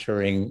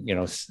monitoring,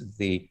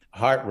 the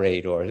heart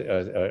rate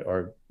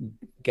or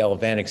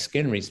galvanic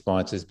skin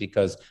responses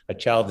because a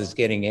child is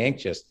getting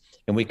anxious,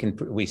 and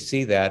we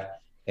see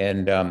that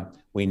and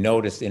we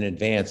notice in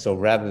advance. So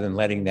rather than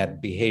letting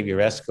that behavior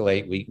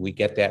escalate, we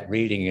get that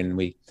reading and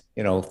we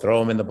throw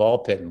them in the ball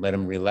pit and let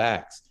them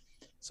relax.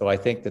 So I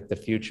think that the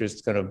future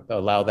is going to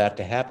allow that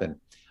to happen.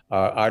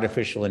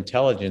 Artificial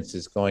intelligence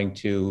is going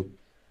to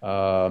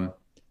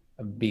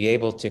be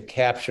able to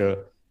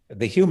capture.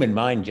 The human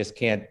mind just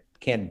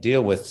can't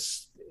deal with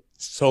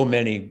so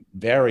many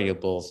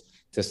variables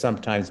to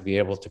sometimes be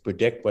able to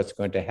predict what's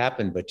going to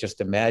happen. But just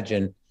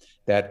imagine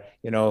that,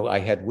 I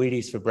had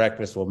Wheaties for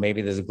breakfast. Well,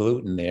 maybe there's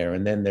gluten there.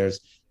 And then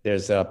there's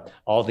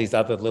all these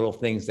other little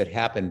things that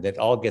happen that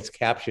all gets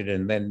captured.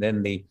 And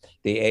then the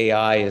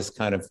AI is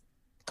kind of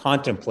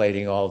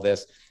contemplating all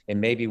this.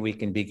 And maybe we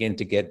can begin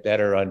to get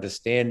better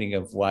understanding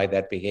of why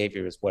that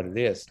behavior is what it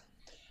is.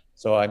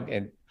 So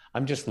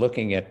I'm just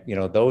looking at,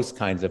 those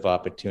kinds of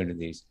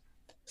opportunities.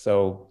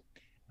 So,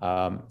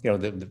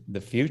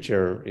 the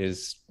future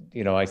is,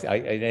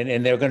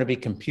 and they're going to be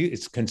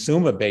it's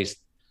consumer based.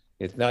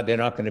 They're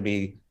not going to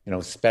be,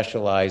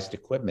 specialized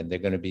equipment. They're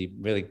going to be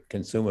really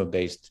consumer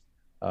based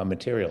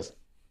materials.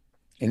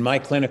 In my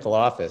clinical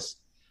office,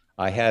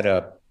 I had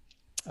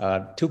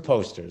two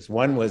posters.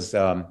 One was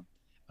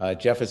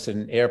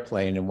Jefferson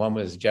Airplane and one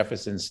was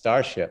Jefferson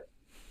Starship.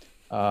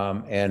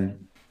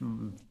 And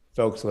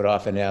folks would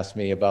often ask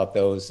me about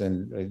those,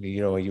 and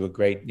are you a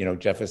great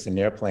Jefferson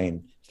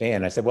Airplane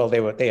fan? I said, well,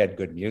 they had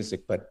good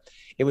music, but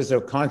it was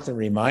a constant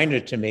reminder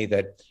to me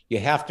that you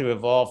have to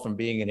evolve from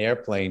being an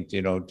airplane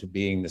to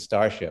being the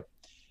Starship.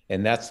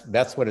 And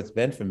that's what it's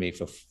been for me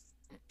for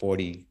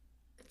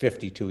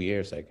 52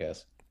 years, I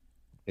guess,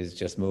 is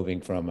just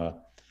moving from a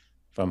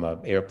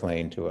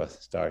airplane to a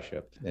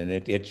Starship, and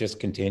it just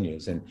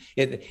continues. And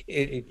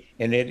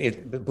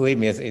it believe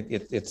me,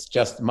 it's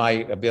just my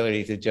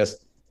ability to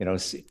just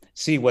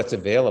see what's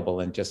available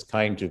and just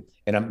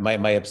and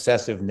my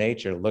obsessive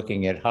nature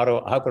looking at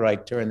how could I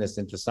turn this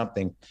into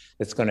something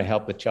that's going to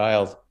help a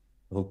child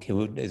who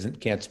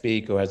can't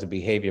speak or has a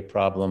behavior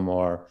problem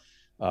or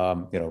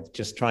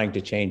just trying to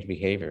change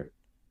behavior.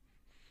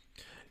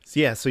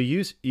 Yeah, so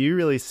you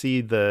really see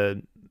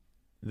the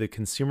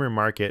consumer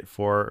market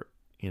for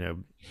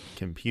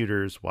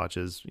computers,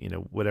 watches,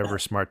 whatever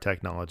smart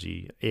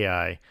technology,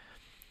 AI,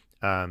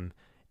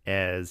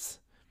 as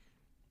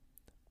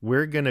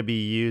we're going to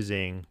be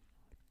using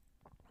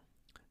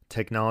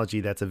technology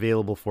that's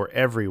available for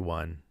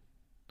everyone.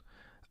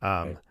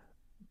 Right.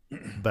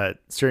 But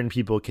certain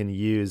people can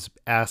use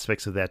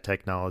aspects of that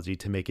technology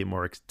to make it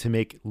to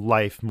make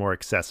life more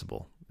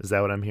accessible. Is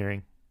that what I'm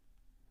hearing?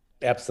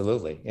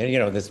 Absolutely.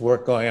 And, this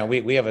work going on,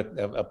 we have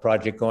a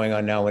project going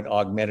on now with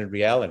augmented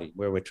reality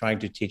where we're trying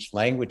to teach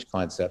language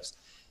concepts.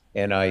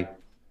 And I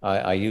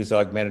use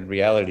augmented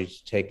reality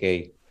to take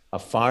a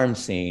farm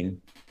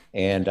scene,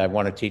 and I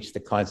want to teach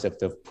the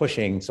concept of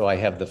pushing. So I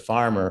have the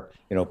farmer,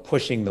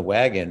 pushing the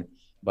wagon,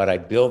 but I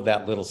build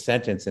that little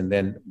sentence, and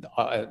then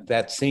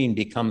that scene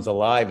becomes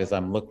alive as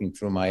I'm looking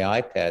through my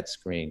iPad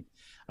screen.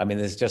 I mean,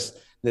 there's just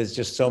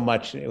so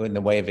much in the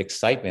way of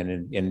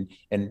excitement,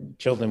 and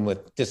children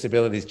with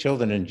disabilities,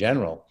 children in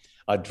general,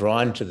 are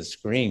drawn to the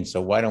screen. So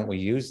why don't we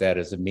use that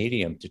as a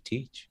medium to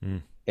teach?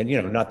 Mm. And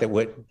not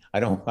that I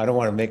don't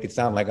want to make it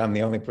sound like I'm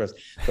the only person.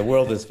 The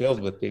world is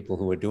filled with people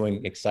who are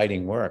doing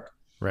exciting work.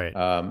 Right.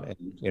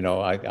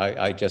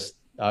 I just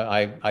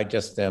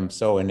am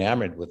so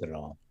enamored with it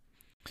all.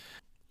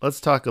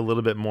 Let's talk a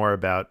little bit more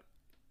about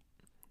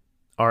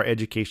our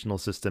educational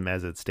system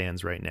as it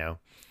stands right now.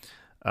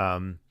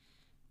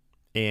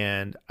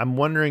 And I'm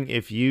wondering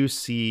if you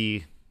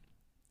see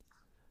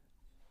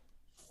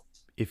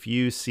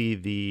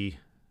the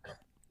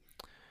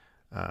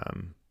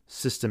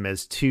system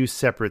as two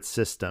separate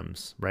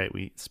systems, right?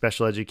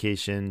 Special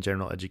education,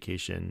 general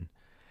education,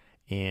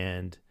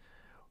 and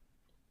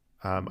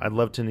I'd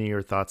love to know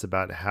your thoughts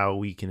about how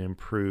we can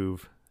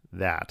improve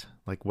that.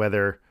 Like,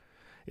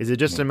 is it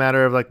just a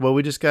matter of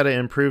we just got to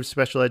improve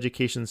special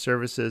education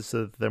services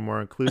so that they're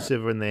more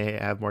inclusive and they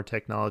have more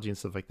technology and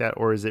stuff like that?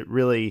 Or is it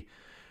really,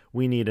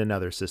 we need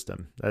another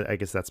system? I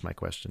guess that's my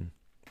question.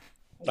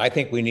 I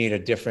think we need a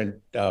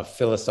different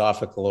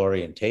philosophical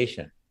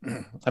orientation.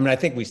 I mean, I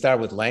think we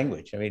start with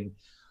language. I mean,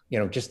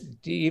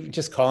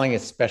 just calling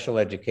it special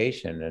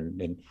education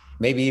and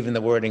maybe even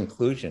the word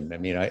inclusion. I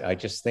mean, I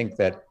just think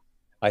that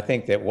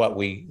what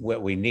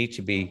we need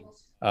to be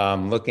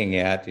looking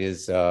at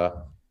is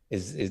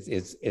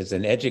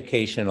an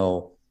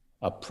educational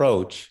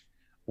approach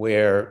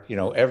where,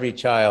 every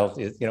child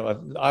is,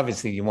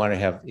 obviously you want to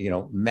have,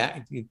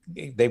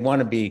 they want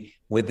to be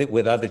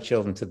with other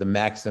children to the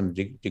maximum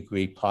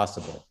degree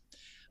possible.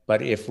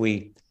 But if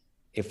we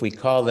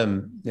call them,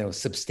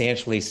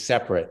 substantially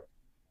separate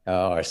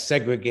or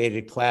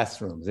segregated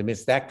classrooms, I mean,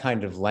 it's that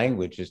kind of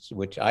language,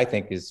 which I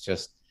think is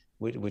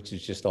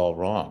just all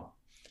wrong.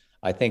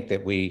 I think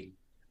that we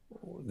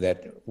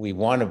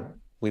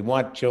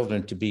want children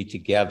to be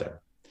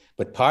together,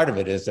 but part of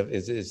it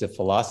is a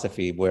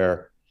philosophy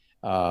where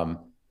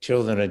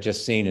children are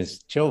just seen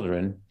as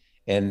children,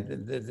 and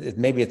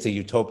maybe it's a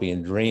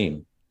utopian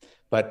dream.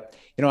 But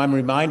I'm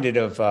reminded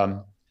of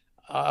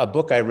a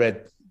book I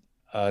read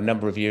a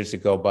number of years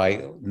ago by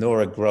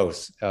Nora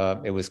Gross.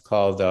 It was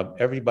called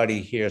 "Everybody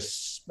Here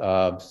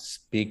Spoke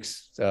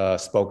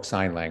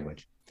Sign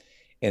Language,"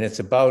 and it's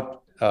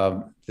about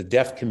the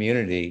deaf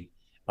community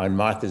on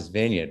Martha's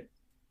Vineyard.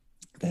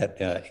 That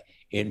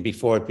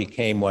before it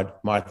became what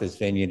Martha's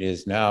Vineyard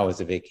is now, as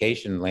a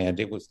vacation land,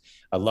 it was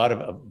a lot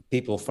of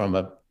people from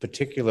a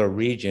particular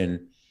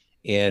region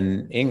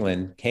in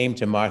England came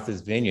to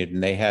Martha's Vineyard,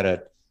 and they had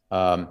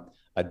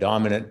a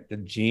dominant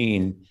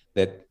gene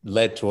that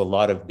led to a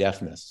lot of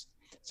deafness.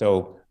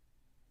 So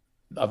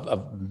a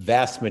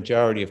vast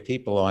majority of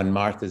people on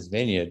Martha's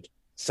Vineyard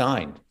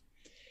signed.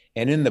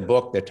 And in the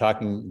book, the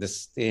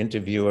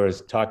interviewer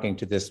is talking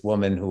to this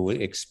woman who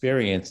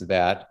experienced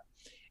that.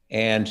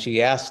 And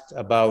she asked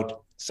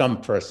about some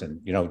person,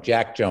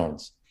 Jack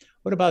Jones.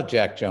 What about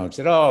Jack Jones?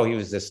 Said, oh, he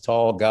was this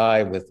tall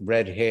guy with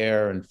red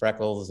hair and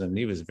freckles, and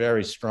he was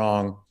very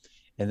strong.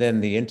 And then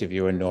the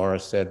interviewer, Nora,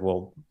 said,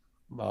 well,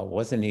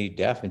 wasn't he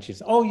deaf? And she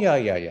said, oh,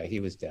 yeah,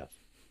 he was deaf.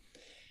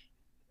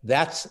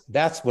 That's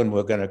when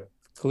we're going to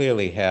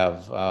clearly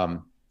have,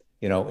 an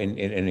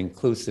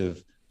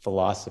inclusive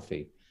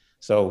philosophy.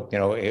 So,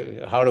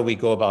 how do we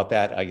go about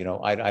that? I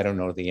don't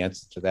know the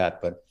answer to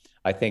that, but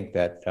I think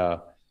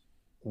that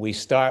we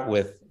start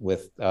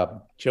with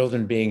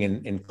children being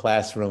in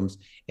classrooms,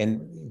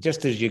 and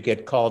just as you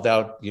get called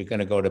out, you're going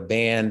to go to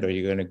band or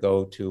you're going to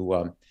go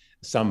to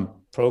some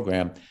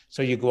program.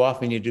 So you go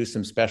off and you do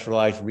some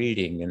specialized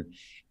reading, and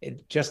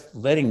just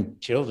letting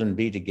children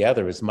be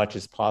together as much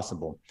as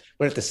possible.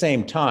 But at the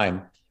same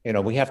time,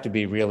 we have to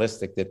be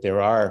realistic that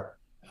there are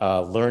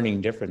learning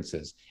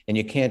differences, and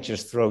you can't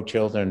just throw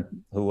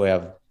children who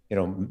have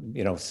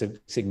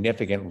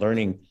significant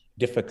learning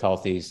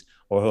difficulties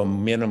or who are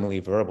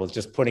minimally verbal,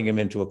 just putting them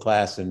into a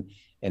class and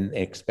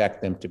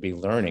expect them to be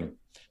learning.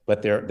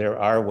 But there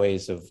are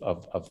ways of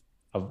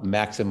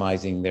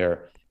maximizing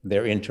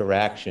their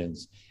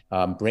interactions,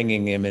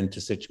 bringing them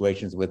into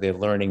situations where they're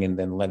learning and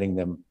then letting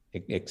them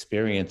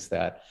experience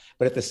that.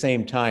 But at the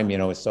same time,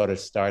 it sort of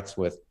starts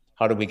with,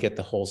 how do we get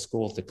the whole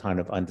school to kind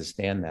of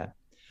understand that?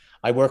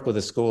 I work with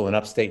a school in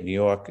upstate New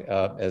York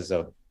as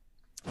a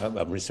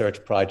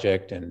research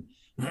project, and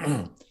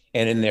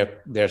in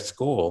their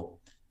school,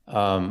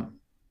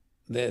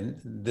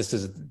 this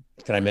is,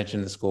 can I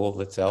mention the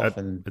school itself?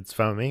 And it's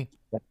found me.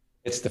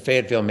 It's the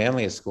Fayetteville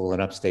Manlius School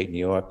in upstate New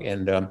York,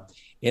 and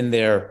in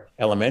their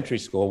elementary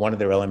school, one of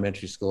their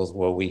elementary schools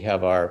where we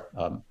have our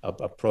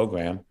a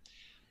program,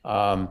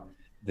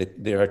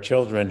 there are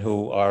children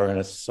who are in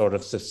a sort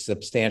of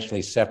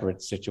substantially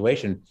separate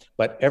situation,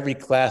 but every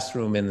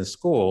classroom in the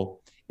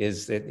school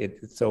is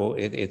it's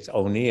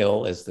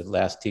O'Neill is the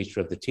last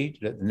teacher of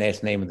the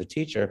last name of the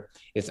teacher.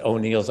 It's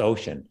O'Neill's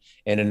Ocean,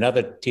 and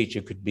another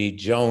teacher could be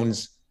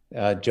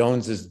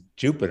Jones's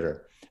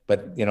Jupiter,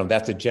 but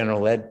that's a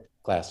general ed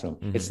classroom.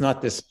 Mm-hmm. It's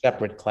not this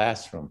separate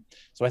classroom.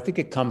 So I think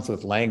it comes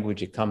with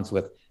language. It comes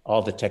with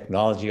all the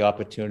technology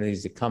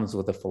opportunities. It comes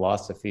with a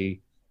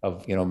philosophy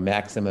of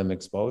maximum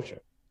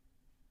exposure.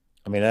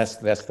 I mean,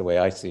 that's the way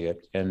I see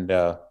it. And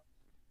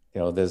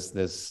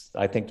there's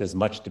I think there's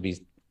much to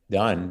be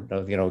done.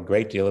 A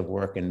great deal of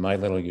work in my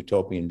little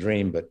utopian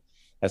dream, but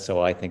that's how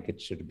I think it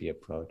should be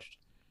approached.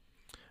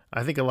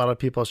 I think a lot of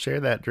people share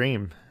that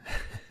dream.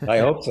 I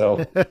hope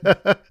so.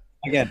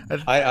 Again,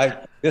 I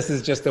this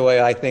is just the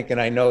way I think, and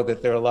I know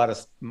that there are a lot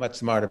of much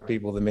smarter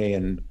people than me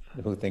and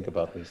who think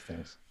about these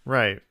things.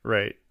 Right.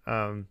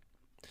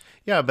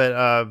 Yeah, but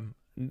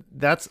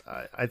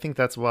I think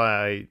that's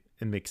why I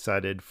am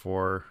excited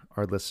for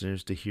our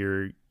listeners to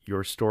hear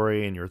your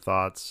story and your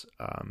thoughts,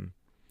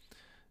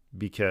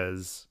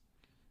 because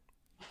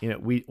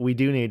we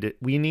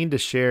need to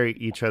share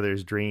each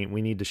other's dream.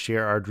 We need to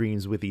share our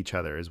dreams with each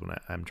other, is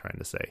what I'm trying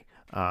to say.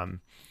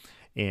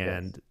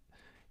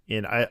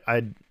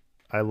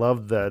 I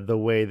love the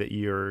way that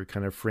you're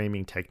kind of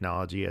framing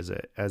technology as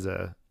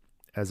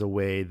a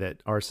way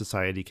that our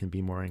society can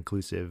be more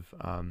inclusive.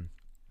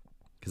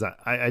 Because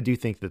I do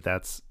think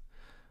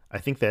I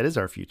think that is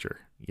our future,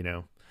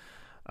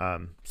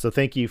 So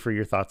thank you for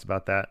your thoughts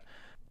about that.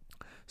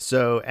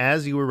 So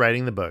as you were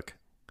writing the book,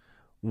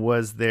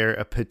 was there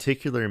a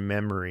particular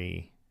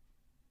memory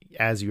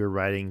as you were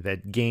writing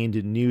that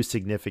gained new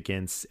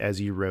significance as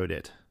you wrote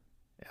it?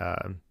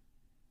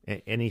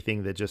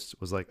 Anything that just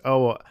was like,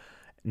 oh,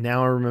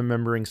 now I'm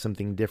remembering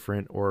something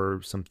different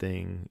or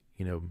something,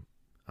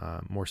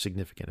 more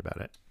significant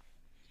about it?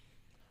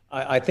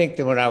 I think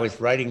that when I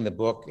was writing the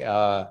book,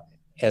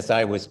 as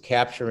I was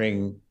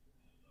capturing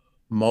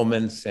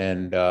moments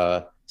and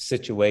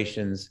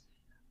situations,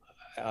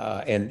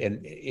 and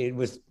it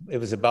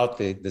was about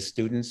the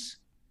students,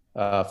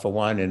 for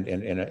one,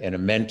 and a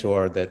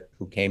mentor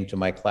who came to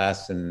my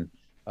class and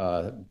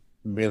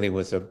really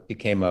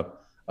became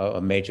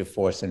a major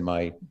force in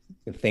my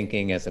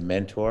thinking as a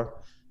mentor.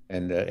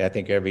 And I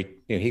think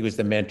he was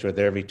the mentor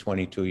that every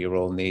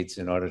 22-year-old needs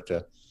in order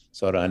to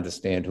sort of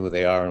understand who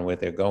they are and where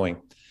they're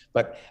going.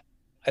 But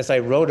as I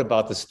wrote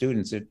about the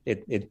students,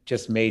 it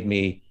just made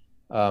me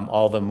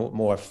all the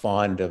more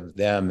fond of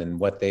them and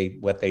what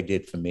they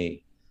did for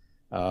me.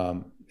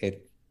 There's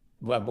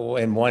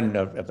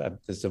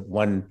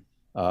one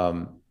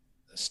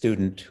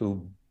student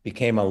who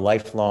became a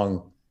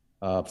lifelong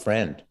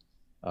friend.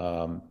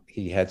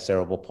 He had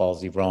cerebral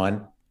palsy,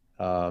 Ron,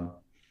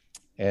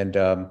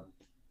 and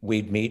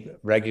we'd meet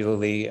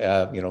regularly.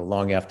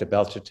 Long after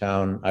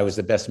Belchertown, I was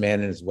the best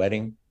man in his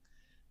wedding.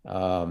 We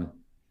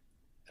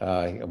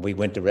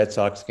went to Red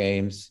Sox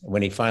games.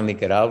 When he finally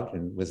got out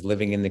and was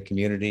living in the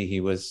community, he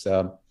was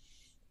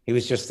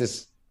just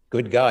this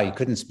good guy. He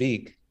couldn't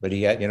speak, but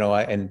he had,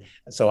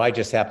 so I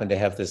just happened to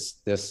have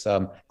this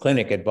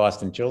clinic at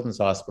Boston Children's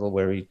Hospital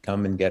where he'd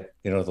come and get,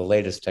 the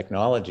latest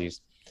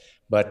technologies.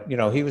 But,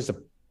 he was a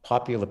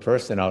popular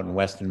person out in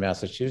Western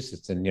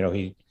Massachusetts. And,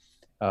 he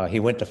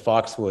went to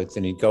Foxwoods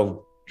and he'd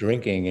go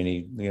drinking and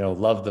he,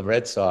 loved the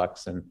Red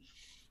Sox. And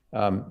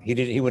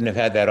he wouldn't have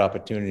had that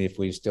opportunity if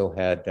we still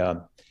had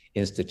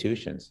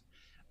institutions.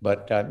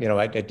 But,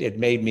 it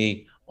made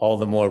me all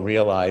the more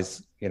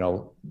realize,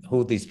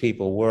 who these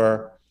people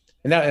were.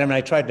 And I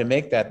tried to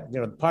make that,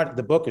 part of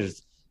the book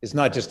is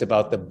not just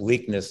about the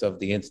bleakness of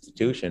the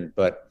institution,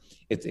 but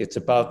it's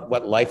about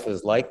what life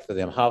was like for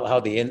them, how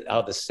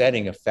the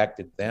setting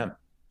affected them.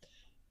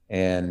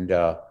 And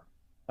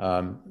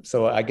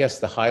so I guess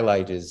the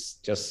highlight is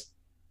just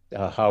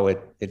how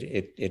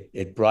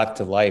it brought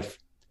to life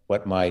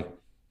what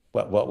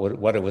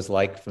it was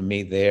like for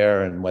me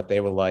there and what they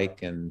were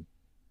like. And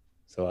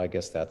so I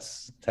guess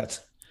that's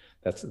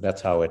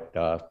how it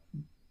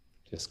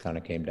just kind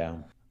of came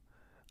down.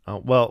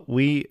 Well,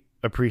 we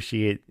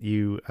appreciate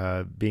you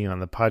being on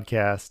the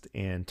podcast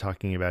and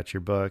talking about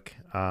your book.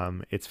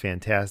 It's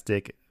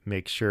fantastic.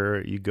 Make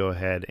sure you go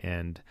ahead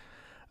and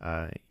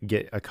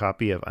get a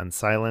copy of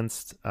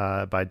Unsilenced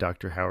by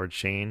Dr. Howard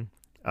Shane.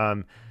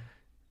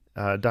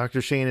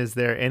 Dr. Shane, is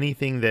there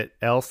anything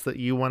else that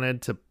you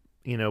wanted to,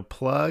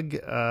 plug?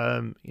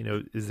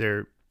 Is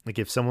there, like,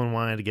 if someone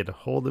wanted to get a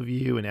hold of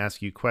you and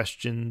ask you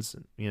questions,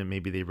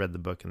 maybe they read the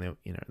book and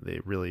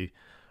they really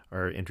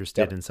are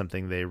interested in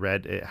something they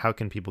read, how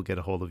can people get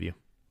a hold of you?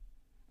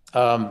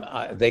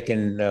 They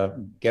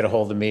can get a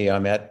hold of me.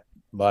 I'm at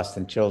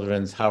Boston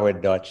Children's,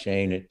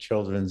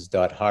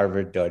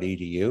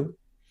 howard.shane@childrens.harvard.edu.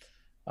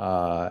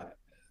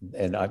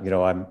 And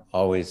I'm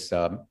always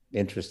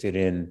interested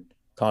in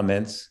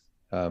comments,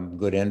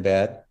 good and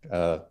bad.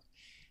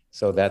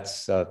 So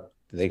that's,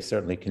 they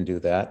certainly can do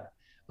that.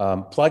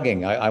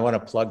 Plugging, I want to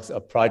plug a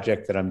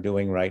project that I'm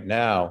doing right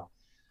now.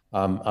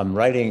 I'm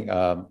writing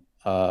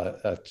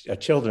a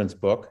children's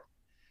book.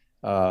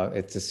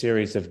 It's a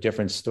series of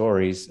different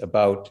stories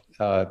about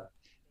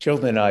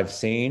children I've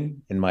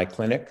seen in my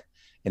clinic.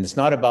 And it's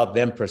not about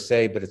them per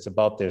se, but it's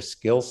about their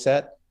skill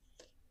set.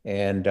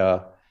 And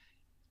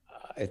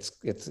it's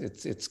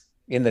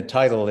in the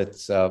title,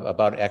 it's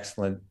about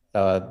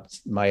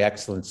my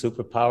excellent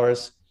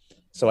superpowers.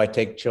 So I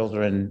take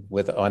children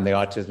on the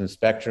autism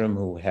spectrum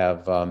who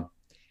have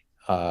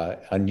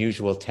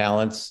unusual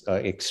talents,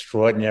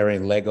 extraordinary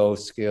Lego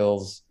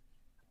skills,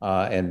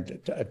 and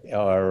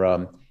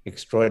our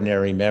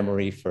extraordinary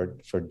memory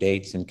for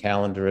dates and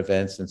calendar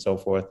events and so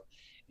forth,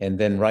 and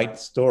then write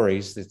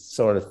stories that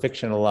sort of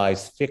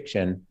fictionalized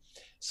fiction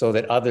so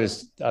that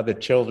other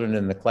children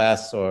in the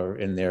class or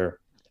in their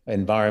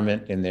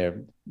environment, in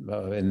their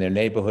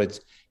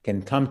neighborhoods,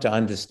 can come to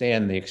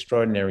understand the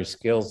extraordinary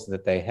skills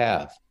that they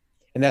have.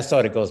 And that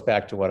sort of goes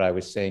back to what I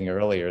was saying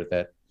earlier,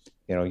 that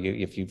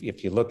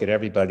if you look at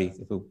everybody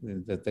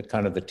the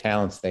kind of the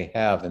talents they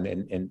have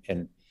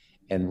and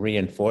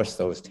reinforce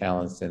those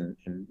talents and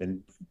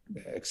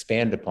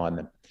expand upon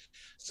them.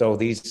 So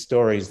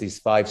these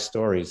 5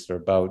 stories are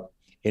about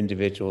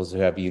individuals who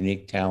have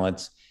unique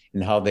talents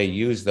and how they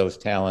use those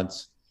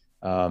talents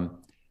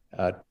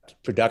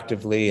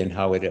productively and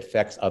how it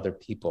affects other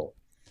people.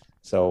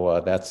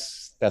 So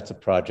that's a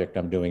project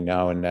I'm doing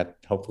now, and that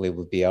hopefully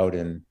will be out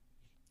in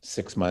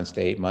 6 months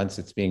to 8 months.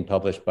 It's being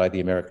published by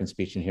the American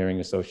Speech and Hearing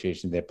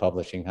Association, their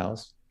publishing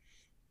house.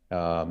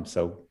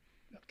 So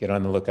get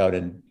on the lookout,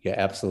 and you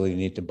absolutely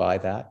need to buy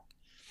that.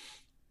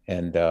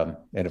 And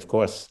of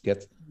course,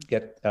 get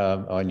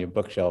on your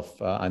bookshelf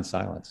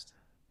Unsilenced.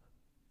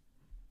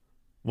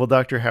 Well,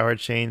 Dr. Howard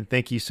Shane,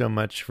 thank you so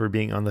much for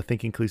being on the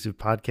Think Inclusive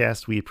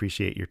podcast. We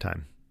appreciate your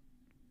time.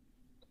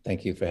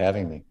 Thank you for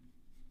having me.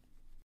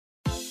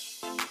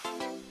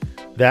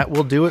 That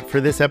will do it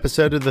for this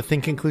episode of the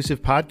Think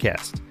Inclusive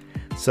podcast.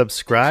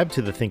 Subscribe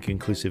to the Think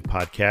Inclusive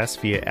podcast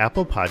via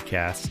Apple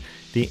Podcasts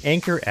the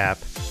Anchor app,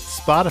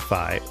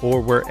 Spotify,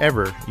 or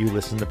wherever you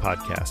listen to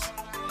podcasts.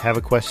 Have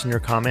a question or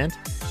comment?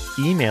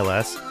 Email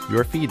us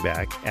your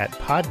feedback at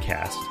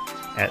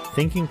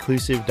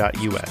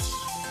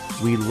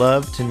podcast@thinkinclusive.us. We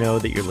love to know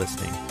that you're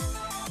listening.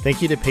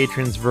 Thank you to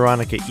patrons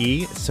Veronica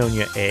E.,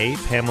 Sonia A.,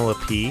 Pamela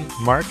P.,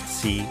 Mark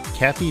C.,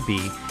 Kathy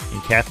B.,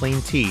 and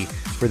Kathleen T.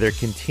 for their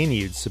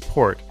continued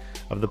support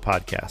of the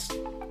podcast.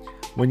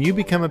 When you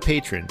become a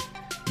patron,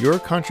 your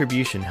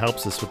contribution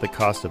helps us with the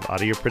cost of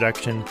audio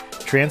production,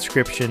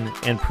 transcription,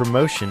 and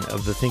promotion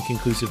of the Think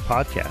Inclusive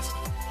podcast.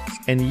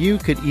 And you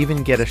could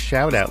even get a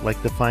shout out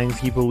like the fine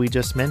people we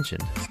just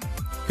mentioned.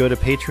 Go to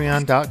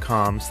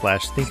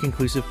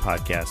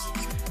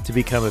patreon.com/thinkinclusivepodcast to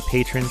become a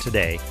patron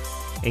today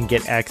and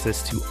get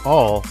access to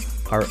all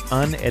our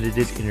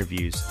unedited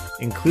interviews,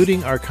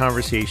 including our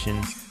conversation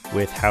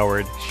with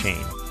Howard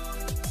Shane.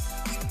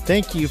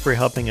 Thank you for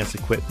helping us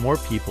equip more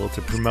people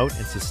to promote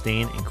and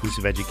sustain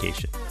inclusive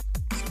education.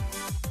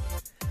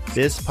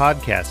 This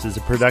podcast is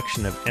a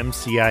production of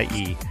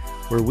MCIE,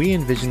 where we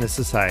envision a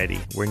society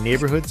where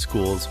neighborhood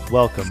schools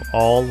welcome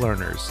all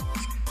learners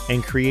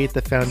and create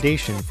the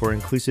foundation for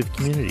inclusive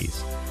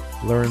communities.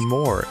 Learn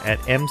more at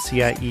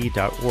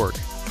mcie.org.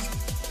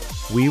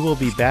 We will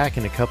be back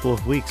in a couple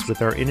of weeks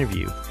with our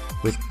interview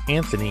with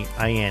Anthony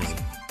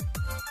Ianni,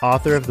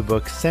 author of the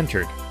book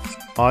Centered: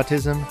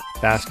 Autism,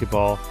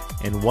 Basketball,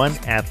 and One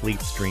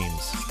Athlete's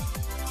Dreams.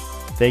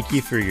 Thank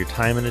you for your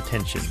time and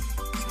attention.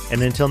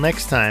 And until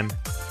next time,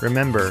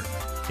 remember,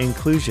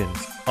 inclusion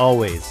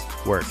always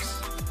works.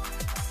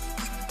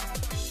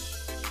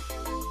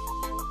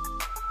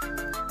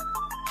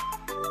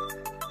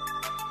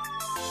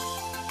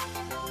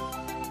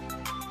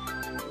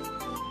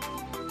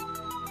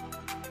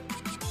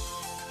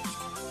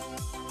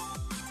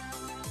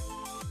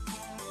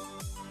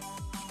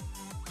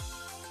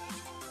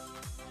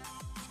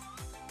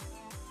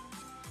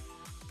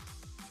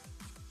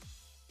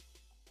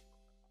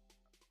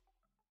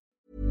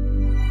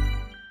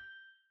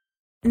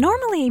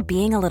 Normally,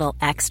 being a little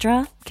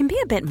extra can be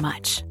a bit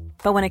much,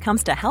 but when it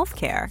comes to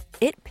healthcare,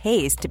 it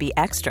pays to be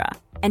extra.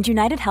 And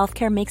United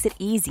Healthcare makes it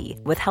easy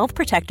with Health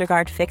Protector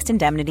Guard fixed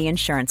indemnity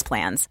insurance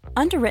plans.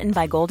 Underwritten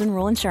by Golden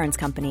Rule Insurance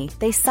Company,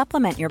 they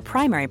supplement your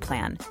primary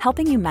plan,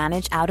 helping you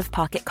manage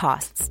out-of-pocket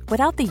costs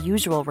without the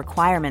usual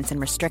requirements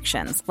and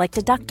restrictions like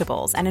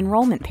deductibles and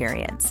enrollment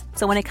periods.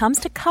 So when it comes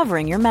to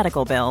covering your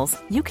medical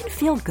bills, you can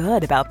feel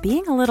good about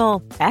being a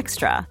little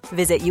extra.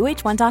 Visit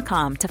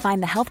uh1.com to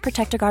find the Health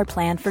Protector Guard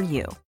plan for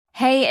you.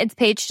 Hey, it's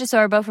Paige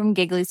DeSorbo from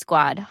Giggly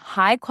Squad.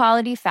 High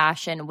quality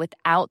fashion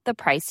without the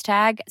price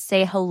tag.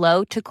 Say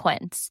hello to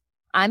Quince.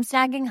 I'm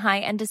snagging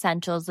high-end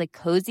essentials like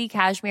cozy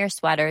cashmere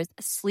sweaters,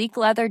 sleek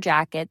leather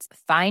jackets,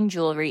 fine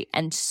jewelry,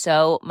 and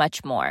so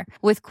much more.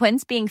 With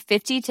Quince being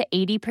 50 to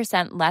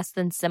 80% less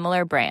than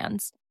similar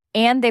brands.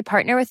 And they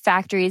partner with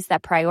factories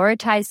that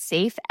prioritize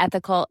safe,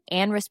 ethical,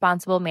 and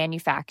responsible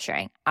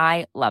manufacturing.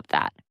 I love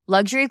that.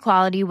 Luxury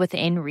quality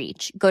within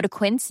reach. Go to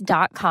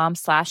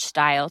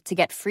quince.com/style to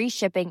get free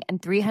shipping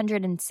and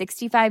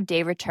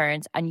 365-day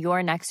returns on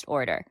your next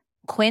order.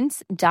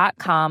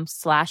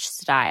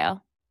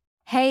 Quince.com/style.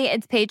 Hey,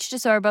 it's Paige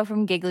DeSorbo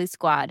from Giggly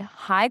Squad.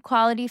 High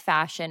quality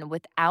fashion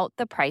without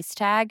the price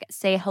tag.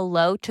 Say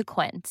hello to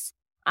Quince.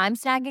 I'm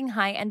snagging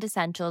high-end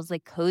essentials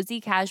like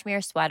cozy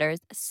cashmere sweaters,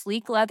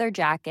 sleek leather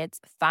jackets,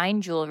 fine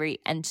jewelry,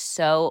 and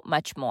so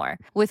much more.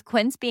 With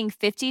Quince being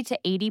 50 to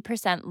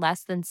 80%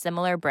 less than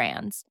similar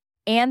brands.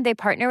 And they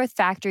partner with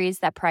factories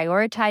that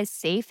prioritize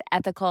safe,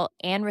 ethical,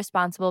 and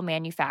responsible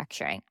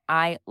manufacturing.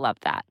 I love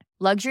that.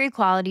 Luxury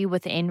quality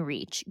within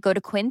reach. Go to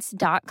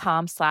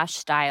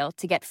quince.com/style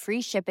to get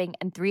free shipping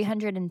and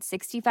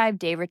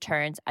 365-day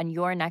returns on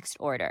your next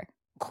order.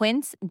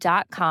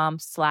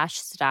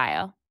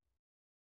 Quince.com/style.